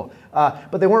 Really cool.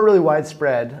 But they weren't really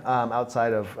widespread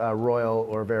outside of royal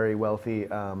or very wealthy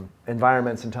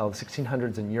environments until the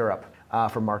 1600s in Europe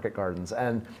for market gardens.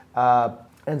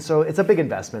 And so it's a big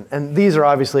investment. And these are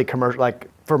obviously commercial, like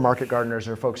for market gardeners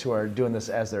or folks who are doing this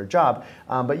as their job.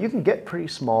 But you can get pretty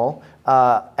small,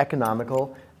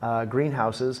 economical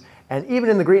greenhouses. And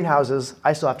even in the greenhouses,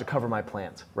 I still have to cover my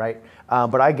plants, right?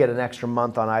 But I get an extra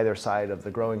month on either side of the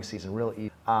growing season real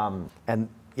easy. And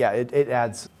yeah, it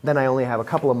adds, then I only have a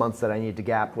couple of months that I need to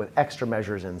gap with extra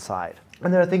measures inside.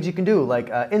 And there are things you can do, like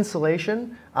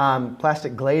insulation.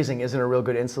 Plastic glazing isn't a real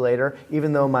good insulator,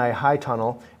 even though my high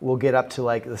tunnel will get up to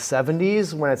like the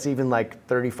 70s when it's even like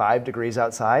 35 degrees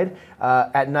outside.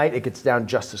 At night, it gets down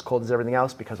just as cold as everything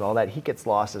else because all that heat gets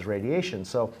lost as radiation.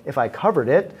 So if I covered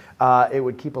it, it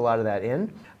would keep a lot of that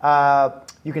in.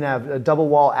 You can have a double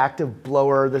wall active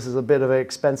blower. This is a bit of an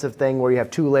expensive thing where you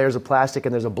have 2 layers of plastic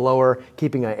and there's a blower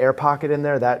keeping an air pocket in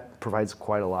there. That provides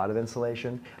quite a lot of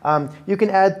insulation. You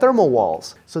can add thermal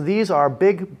walls. So these are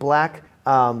big black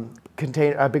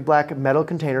big black metal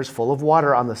containers full of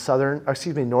water on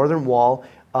the northern wall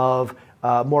of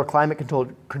more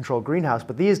climate-controlled greenhouse,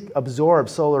 but these absorb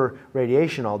solar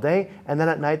radiation all day, and then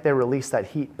at night they release that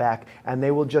heat back, and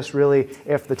they will just really,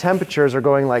 if the temperatures are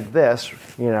going like this,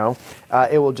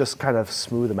 it will just kind of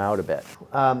smooth them out a bit.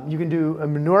 You can do a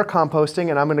manure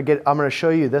composting, and I'm going to show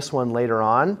you this one later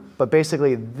on, but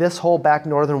basically this whole back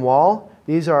northern wall,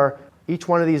 each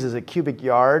one of these is a cubic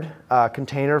yard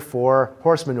container for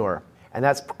horse manure. And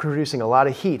that's producing a lot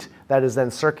of heat that is then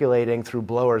circulating through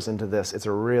blowers into this. It's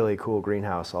a really cool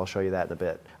greenhouse. I'll show you that in a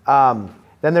bit.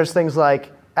 Then there's things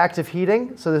like active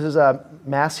heating. So this is a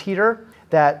mass heater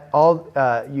that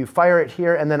you fire it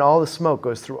here, and then all the smoke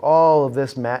goes through all of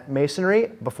this masonry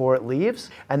before it leaves,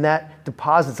 and that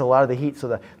deposits a lot of the heat.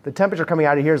 So the temperature coming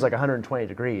out of here is like 120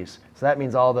 degrees. So that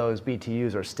means all those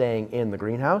BTUs are staying in the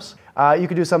greenhouse. You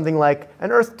could do something like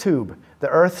an earth tube. The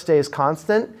earth stays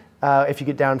constant if you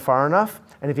get down far enough,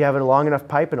 and if you have a long enough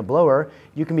pipe and a blower,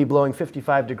 you can be blowing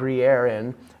 55-degree air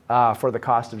in for the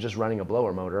cost of just running a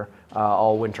blower motor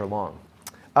all winter long.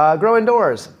 Grow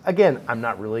indoors. Again, I'm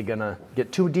not really gonna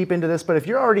get too deep into this, but if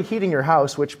you're already heating your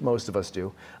house, which most of us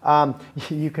do,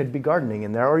 you could be gardening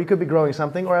in there, or you could be growing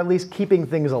something, or at least keeping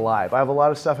things alive. I have a lot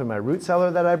of stuff in my root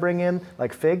cellar that I bring in,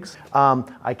 like figs.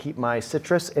 I keep my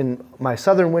citrus in, my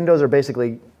southern windows are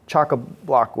basically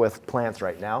chock-a-block with plants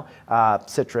right now,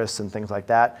 citrus and things like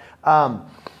that.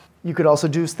 You could also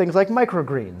do things like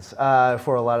microgreens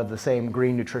for a lot of the same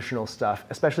green nutritional stuff.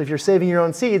 Especially if you're saving your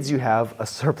own seeds, you have a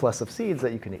surplus of seeds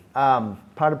that you can eat.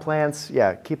 Potted plants,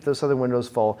 yeah, keep those southern windows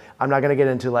full. I'm not going to get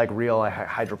into like real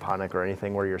hydroponic or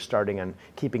anything where you're starting and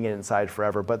keeping it inside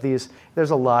forever. But there's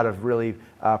a lot of really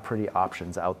pretty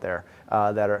options out there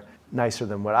that are nicer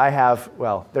than what I have.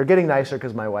 Well, they're getting nicer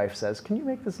because my wife says, can you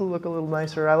make this look a little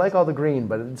nicer? I like all the green,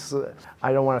 but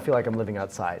I don't want to feel like I'm living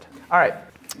outside. All right.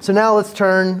 So now let's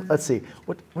see,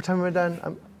 what time am I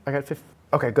done? I got 50.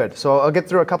 Okay, good. So I'll get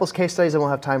through a couple of case studies and we'll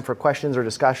have time for questions or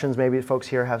discussions. Maybe folks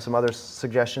here have some other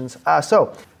suggestions.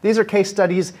 So these are case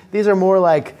studies. These are more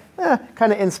like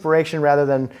kind of inspiration rather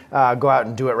than go out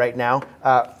and do it right now,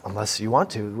 unless you want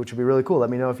to, which would be really cool. Let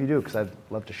me know if you do, because I'd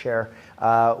love to share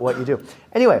what you do.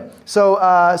 Anyway,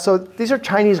 so these are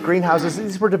Chinese greenhouses.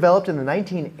 These were developed in the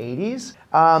 1980s,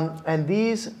 and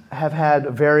these have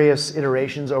had various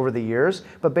iterations over the years,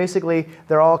 but basically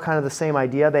they're all kind of the same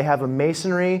idea. They have a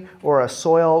masonry or a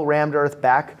soil rammed earth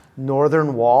back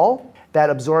northern wall that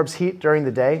absorbs heat during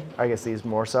the day, I guess these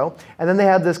more so, and then they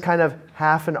have this kind of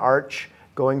half an arch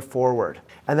going forward.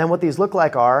 And then what these look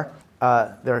like are,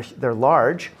 they're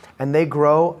large, and they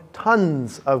grow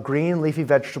tons of green leafy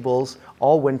vegetables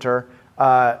all winter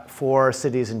for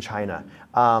cities in China.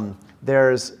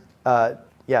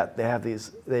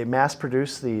 They mass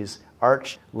produce these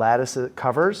arch lattice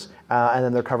covers, and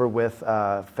then they're covered with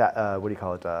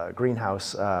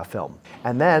greenhouse film.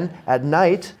 And then at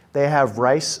night, they have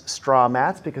rice straw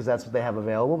mats because that's what they have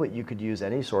available, but you could use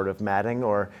any sort of matting,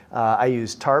 or I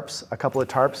use tarps, a couple of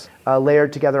tarps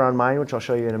layered together on mine, which I'll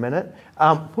show you in a minute.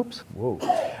 And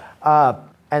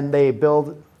they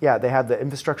have the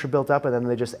infrastructure built up, and then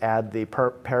they just add the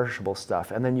perishable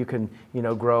stuff. And then you can,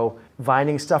 grow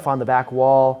vining stuff on the back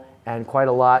wall, and quite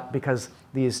a lot, because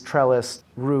these trellis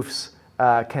roofs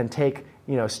can take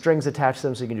strings attached to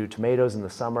them, so you can do tomatoes in the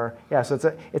summer. Yeah, so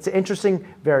it's an interesting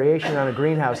variation on a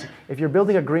greenhouse. If you're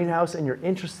building a greenhouse and you're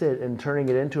interested in turning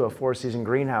it into a four-season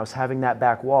greenhouse, having that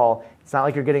back wall, it's not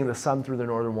like you're getting the sun through the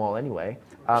northern wall anyway.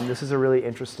 This is a really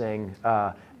interesting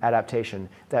adaptation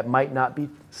that might not be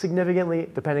significantly,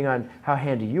 depending on how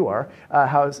handy you are,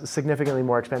 how significantly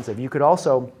more expensive. You could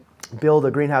also build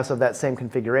a greenhouse of that same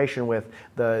configuration with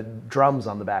the drums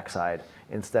on the backside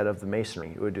instead of the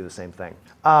masonry. It would do the same thing.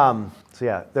 So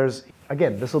yeah,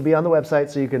 again, this will be on the website,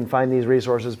 so you can find these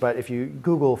resources, but if you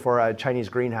Google for a Chinese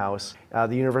greenhouse,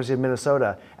 the University of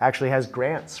Minnesota actually has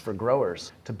grants for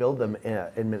growers to build them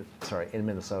in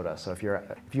Minnesota. So if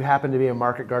you happen to be a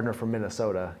market gardener from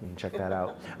Minnesota, you can check that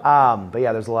out. But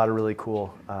yeah, there's a lot of really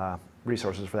cool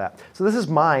resources for that. So this is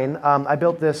mine. I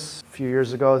built this a few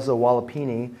years ago. This is a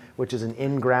Wallapini, which is an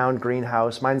in-ground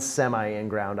greenhouse. Mine's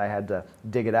semi-in-ground. I had to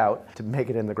dig it out to make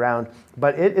it in the ground.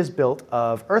 But it is built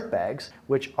of earth bags,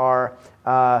 which are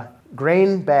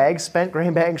grain bags, spent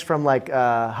grain bags from like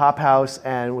Hop House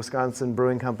and Wisconsin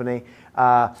Brewing Company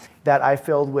that I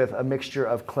filled with a mixture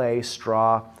of clay,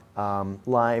 straw,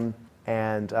 lime,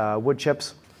 and wood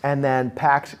chips, and then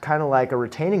packed kind of like a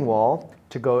retaining wall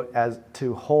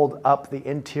to hold up the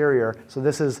interior. So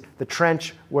this is the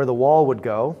trench where the wall would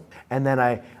go. And then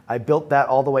I built that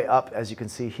all the way up, as you can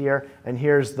see here. And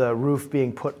here's the roof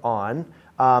being put on.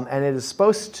 And it is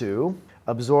supposed to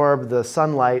absorb the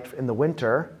sunlight in the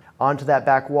winter onto that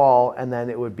back wall, and then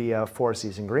it would be a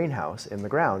four-season greenhouse in the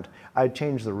ground. I'd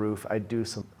change the roof. I'd do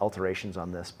some alterations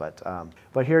on this, but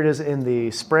here it is in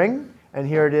the spring. And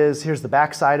here's the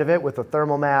back side of it with the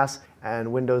thermal mass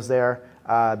and windows there.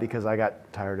 Because I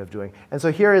got tired of doing. And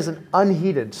so here is an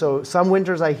unheated. So some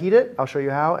winters I heat it, I'll show you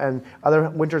how, and other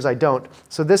winters I don't.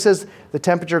 So this is the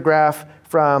temperature graph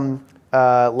from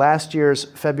last year's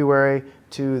February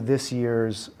to this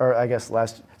year's, or I guess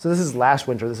so this is last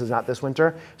winter, this is not this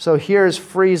winter. So here's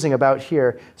freezing about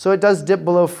here. So it does dip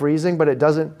below freezing, but it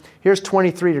doesn't. Here's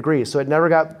 23 degrees, so it never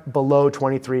got below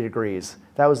 23 degrees.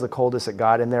 That was the coldest it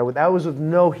got in there. That was with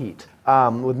no heat,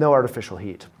 with no artificial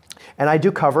heat. And I do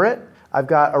cover it. I've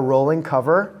got a rolling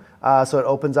cover, so it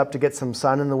opens up to get some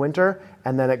sun in the winter,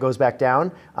 and then it goes back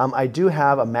down. I do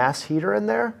have a mass heater in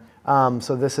there,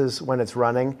 so this is when it's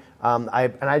running.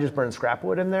 I just burn scrap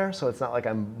wood in there, so it's not like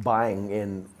I'm buying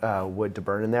in wood to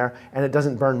burn in there, and it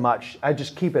doesn't burn much. I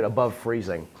just keep it above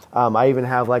freezing. I even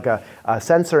have like a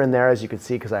sensor in there, as you can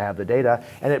see, because I have the data,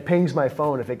 and it pings my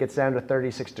phone. If it gets down to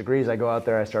 36 degrees, I go out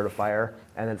there, I start a fire,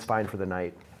 and it's fine for the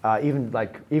night.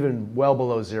 Even well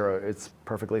below zero, it's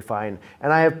perfectly fine.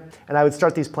 And I would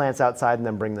start these plants outside and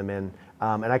then bring them in.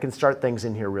 And I can start things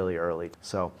in here really early.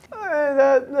 So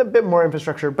a bit more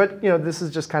infrastructure, but this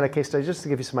is just kind of case study, just to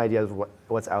give you some ideas of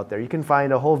what's out there. You can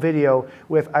find a whole video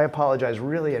with, I apologize,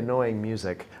 really annoying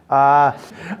music on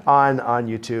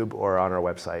YouTube or on our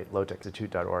website,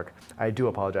 lotexinstitute.org. I do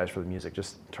apologize for the music.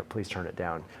 Just please turn it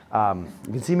down.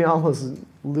 You can see me almost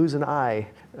lose an eye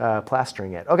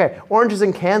plastering it. Okay, oranges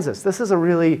in Kansas. This is a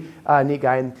really neat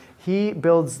guy. And he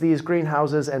builds these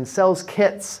greenhouses and sells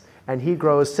kits, and he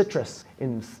grows citrus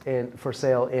for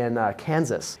sale in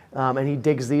Kansas. And he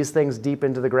digs these things deep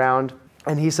into the ground,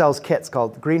 and he sells kits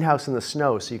called Greenhouse in the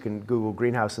Snow. So you can Google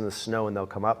Greenhouse in the Snow and they'll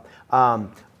come up.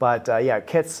 Yeah,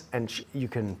 kits, and you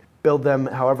can build them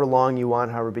however long you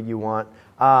want, however big you want.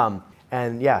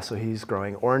 And yeah, so he's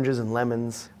growing oranges and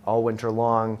lemons all winter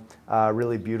long.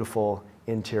 Really beautiful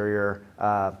interior.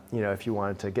 If you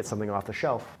wanted to get something off the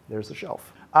shelf, there's the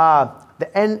shelf.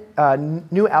 The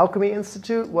New Alchemy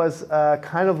Institute was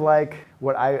kind of like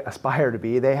what I aspire to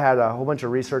be. They had a whole bunch of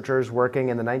researchers working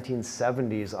in the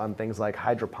 1970s on things like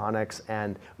hydroponics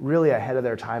and really ahead of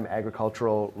their time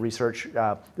agricultural research.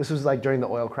 This was like during the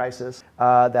oil crisis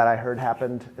that I heard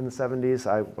happened in the 70s.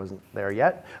 I wasn't there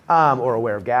yet, or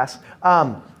aware of gas.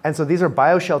 And so these are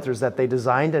bioshelters that they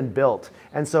designed and built.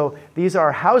 And so these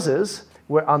are houses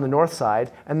on the north side,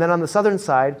 and then on the southern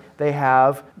side, they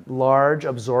have large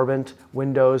absorbent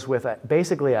windows with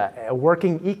basically a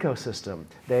working ecosystem.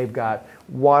 They've got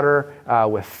water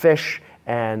with fish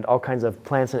and all kinds of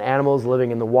plants and animals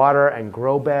living in the water and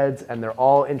grow beds, and they're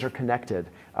all interconnected.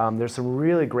 There's some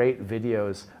really great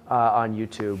videos on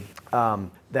YouTube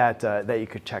that you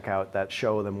could check out that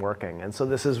show them working. And so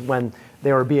this is when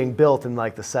they were being built in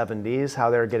like the 70s, how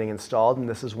they were getting installed, and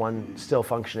this is one still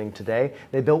functioning today.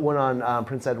 They built one on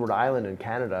Prince Edward Island in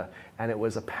Canada, and it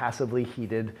was a passively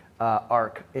heated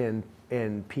ark in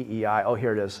PEI. Oh,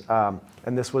 here it is.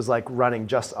 And this was like running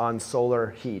just on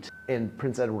solar heat in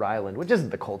Prince Edward Island, which isn't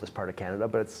the coldest part of Canada,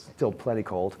 but it's still plenty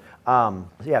cold.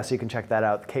 Yeah, so you can check that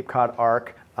out, Cape Cod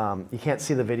Ark. You can't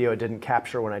see the video, it didn't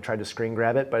capture when I tried to screen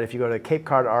grab it, but if you go to Cape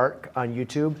Cod Ark on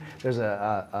YouTube, there's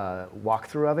a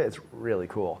walkthrough of it. It's really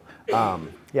cool.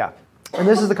 Yeah. And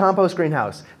this is the compost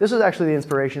greenhouse. This was actually the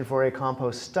inspiration for a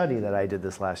compost study that I did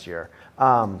this last year.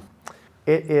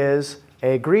 It is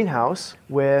a greenhouse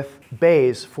with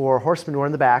bays for horse manure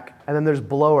in the back, and then there's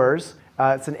blowers.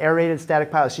 It's an aerated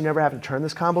static pilot, so you never have to turn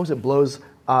this compost. It blows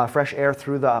fresh air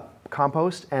through the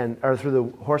compost or through the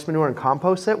horse manure and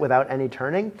composts it without any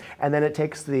turning, and then it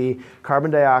takes the carbon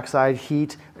dioxide,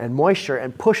 heat, and moisture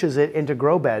and pushes it into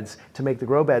grow beds to make the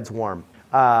grow beds warm.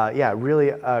 Yeah,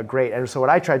 really great. And so what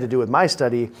I tried to do with my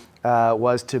study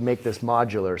was to make this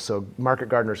modular, so market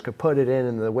gardeners could put it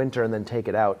in the winter and then take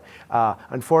it out.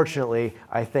 Unfortunately,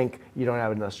 I think you don't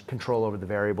have enough control over the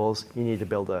variables. You need to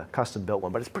build a custom-built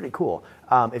one, but it's pretty cool.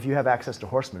 If you have access to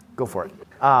horse manure, go for it.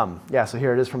 Yeah, so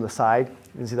here it is from the side.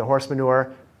 You can see the horse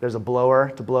manure. There's a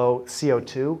blower to blow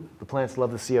CO2. The plants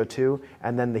love the CO2.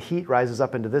 And then the heat rises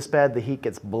up into this bed. The heat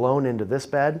gets blown into this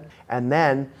bed. And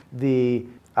then the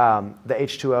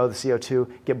H2O, the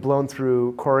CO2, get blown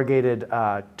through corrugated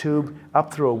tube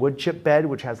up through a wood chip bed,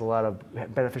 which has a lot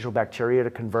of beneficial bacteria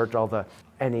to convert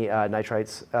any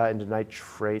nitrites into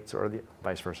nitrates, or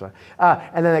vice versa.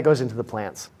 And then it goes into the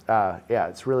plants. Yeah,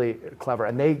 it's really clever.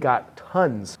 And they got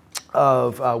tons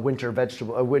of winter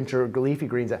leafy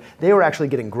greens. They were actually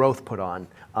getting growth put on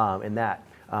in that.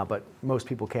 But most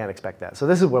people can't expect that. So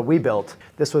this is what we built.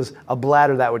 This was a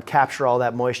bladder that would capture all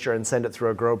that moisture and send it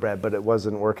through a grow bed, but it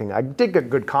wasn't working. I did get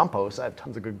good compost. I have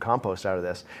tons of good compost out of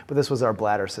this. But this was our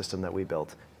bladder system that we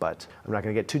built. But I'm not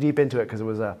going to get too deep into it because it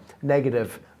was a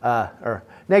negative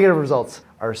results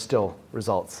are still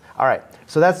results. All right,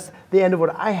 so that's the end of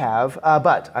what I have.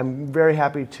 But I'm very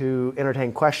happy to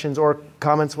entertain questions or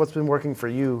comments. What's been working for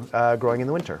you growing in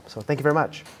the winter? So thank you very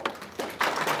much.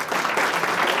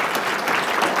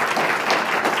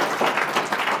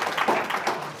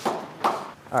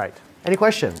 All right. Any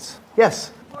questions?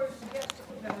 Yes.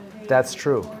 That's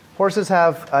true. Horses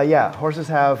have,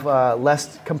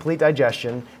 less complete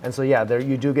digestion, and so yeah,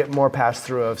 you do get more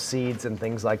pass-through of seeds and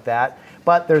things like that.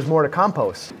 But there's more to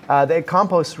compost. They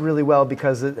compost really well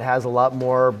because it has a lot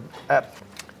more.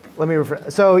 Let me refer.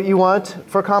 So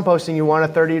for composting, you want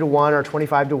a 30-to-1 or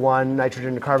 25-to-1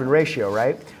 nitrogen to carbon ratio,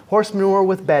 right? Horse manure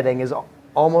with bedding is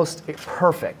almost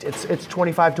perfect. It's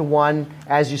 25-to-1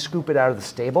 as you scoop it out of the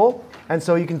stable. And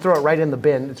so you can throw it right in the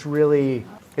bin. It's really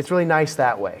nice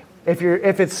that way. If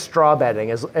it's straw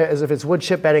bedding, as if it's wood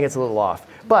chip bedding, it's a little off.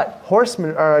 But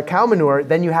cow manure,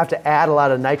 then you have to add a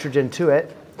lot of nitrogen to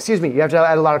it. Excuse me, you have to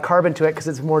add a lot of carbon to it because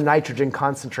it's more nitrogen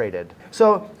concentrated.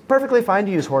 So perfectly fine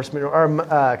to use horse manure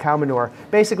or cow manure.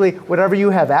 Basically, whatever you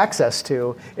have access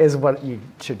to is what you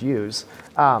should use.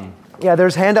 Yeah,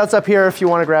 there's handouts up here if you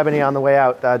want to grab any on the way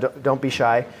out. Don't be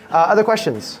shy. Other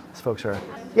questions? These folks are.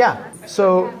 Yeah.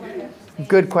 So.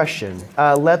 Good question.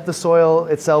 Let the soil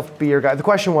itself be your guide. The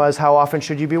question was, how often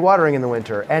should you be watering in the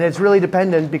winter? And it's really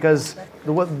dependent because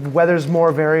the weather's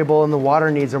more variable and the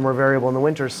water needs are more variable in the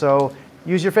winter. So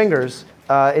use your fingers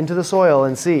into the soil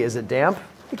and see, is it damp?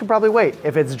 You can probably wait.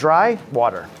 If it's dry,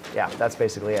 water. Yeah, that's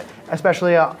basically it.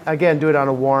 Especially, again, do it on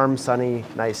a warm, sunny,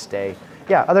 nice day.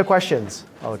 Yeah, other questions?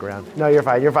 I'll look around. No, you're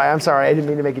fine. You're fine. I'm sorry. I didn't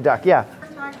mean to make you duck. Yeah. We're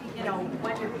talking,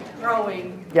 when you're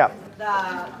growing. Yeah.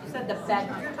 You said the bed,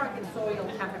 you're talking soil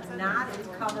temperature, not it's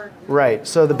covered. Right,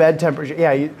 so the bed temperature,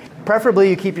 yeah, preferably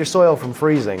you keep your soil from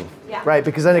freezing, right,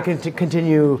 because then it can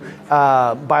continue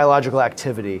biological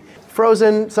activity.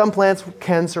 Frozen, some plants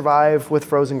can survive with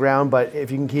frozen ground, but if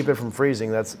you can keep it from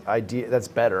freezing, that's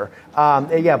better.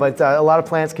 Yeah, but a lot of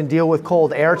plants can deal with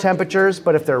cold air temperatures,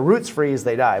 but if their roots freeze,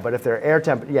 they die. But if their air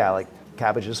temperature, yeah, like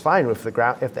cabbage is fine if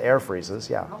the air freezes,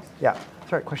 yeah. Yeah,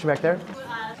 sorry, question back there?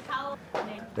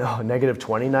 No,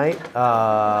 -20 night?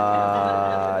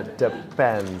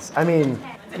 Depends. I mean,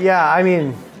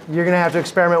 you're gonna have to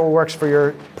experiment what works for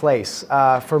your place.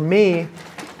 For me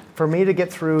to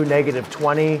get through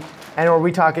 -20, and are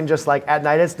we talking just like at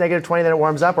night it's -20, then it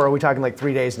warms up, or are we talking like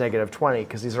 3 days -20?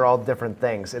 Because these are all different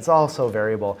things. It's all so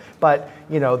variable. But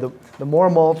the more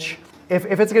mulch, if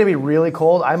it's gonna be really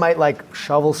cold, I might like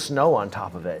shovel snow on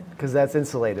top of it, because that's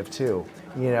insulative too.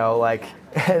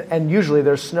 And usually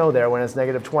there's snow there when it's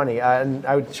 -20, and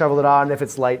I would shovel it on if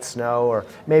it's light snow, or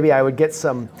maybe I would get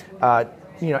some,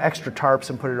 extra tarps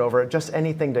and put it over it, just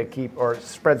anything to keep, or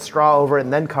spread straw over it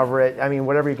and then cover it. I mean,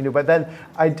 whatever you can do. But then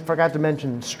I forgot to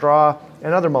mention straw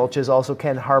and other mulches also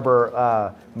can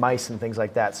harbor mice and things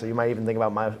like that. So you might even think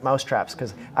about mouse traps,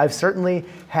 because I've certainly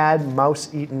had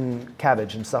mouse-eaten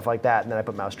cabbage and stuff like that, and then I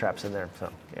put mouse traps in there. So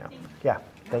yeah.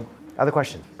 Other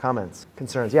question, comments,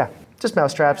 concerns? Yeah. Just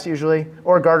mouse traps usually,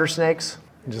 or garter snakes.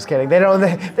 I'm just kidding. They don't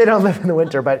live in the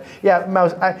winter, but yeah,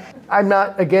 mouse. I'm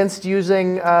not against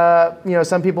using.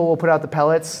 Some people will put out the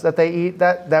pellets that they eat.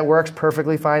 That works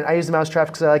perfectly fine. I use the mouse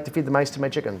traps because I like to feed the mice to my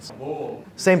chickens.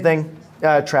 Same thing.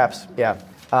 Traps. Yeah.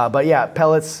 But yeah,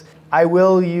 pellets. I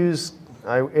will use.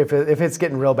 If it's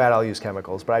getting real bad, I'll use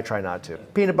chemicals, but I try not to.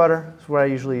 Peanut butter is what I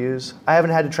usually use. I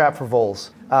haven't had to trap for voles,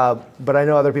 but I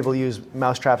know other people use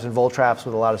mouse traps and vole traps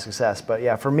with a lot of success. But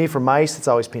yeah, for me, for mice, it's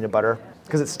always peanut butter,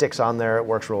 because it sticks on there. It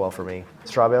works real well for me.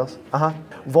 Straw bales?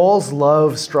 Voles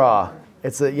love straw.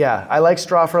 I like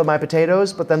straw for my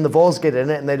potatoes, but then the voles get in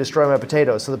it and they destroy my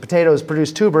potatoes. So the potatoes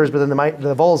produce tubers, but then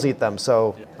the voles eat them.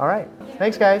 So, all right.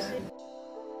 Thanks, guys.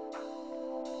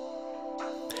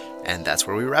 And that's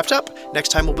where we wrapped up. Next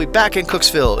time we'll be back in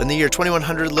Cooksville in the year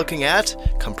 2100 looking at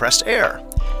compressed air.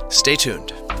 Stay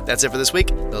tuned. That's it for this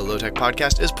week. The Low Tech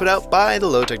Podcast is put out by the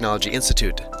Low Technology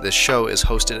Institute. This show is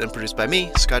hosted and produced by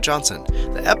me, Scott Johnson.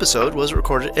 The episode was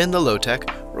recorded in the Low Tech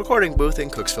recording booth in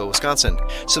Cooksville, Wisconsin.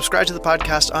 Subscribe to the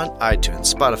podcast on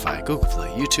iTunes, Spotify, Google Play,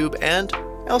 YouTube, and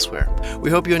elsewhere. We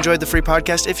hope you enjoyed the free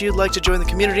podcast. If you'd like to join the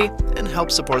community and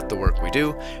help support the work we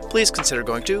do, please consider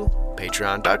going to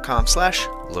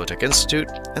patreon.com/Low-Tech Institute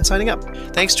and signing up.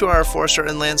 Thanks to our Forester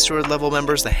and Land Steward level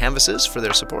members, the Hanvases, for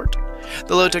their support.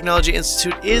 The Low Technology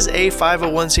Institute is a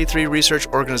 501c3 research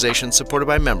organization supported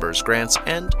by members, grants,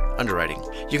 and underwriting.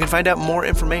 You can find out more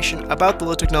information about the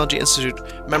Low Technology Institute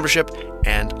membership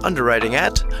and underwriting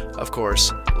at, of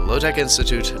course,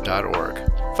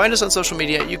 lowtechinstitute.org. Find us on social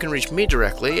media. You can reach me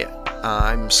directly.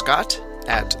 I'm Scott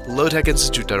at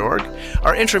lowtechinstitute.org.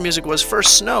 Our intro music was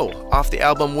First Snow off the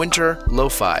album Winter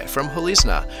LoFi from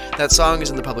Holizna. That song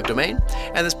is in the public domain,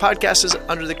 and this podcast is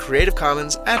under the Creative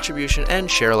Commons Attribution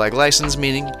and Share Alike license,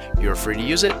 meaning you're free to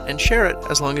use it and share it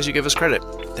as long as you give us credit.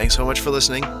 Thanks so much for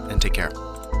listening, and take care.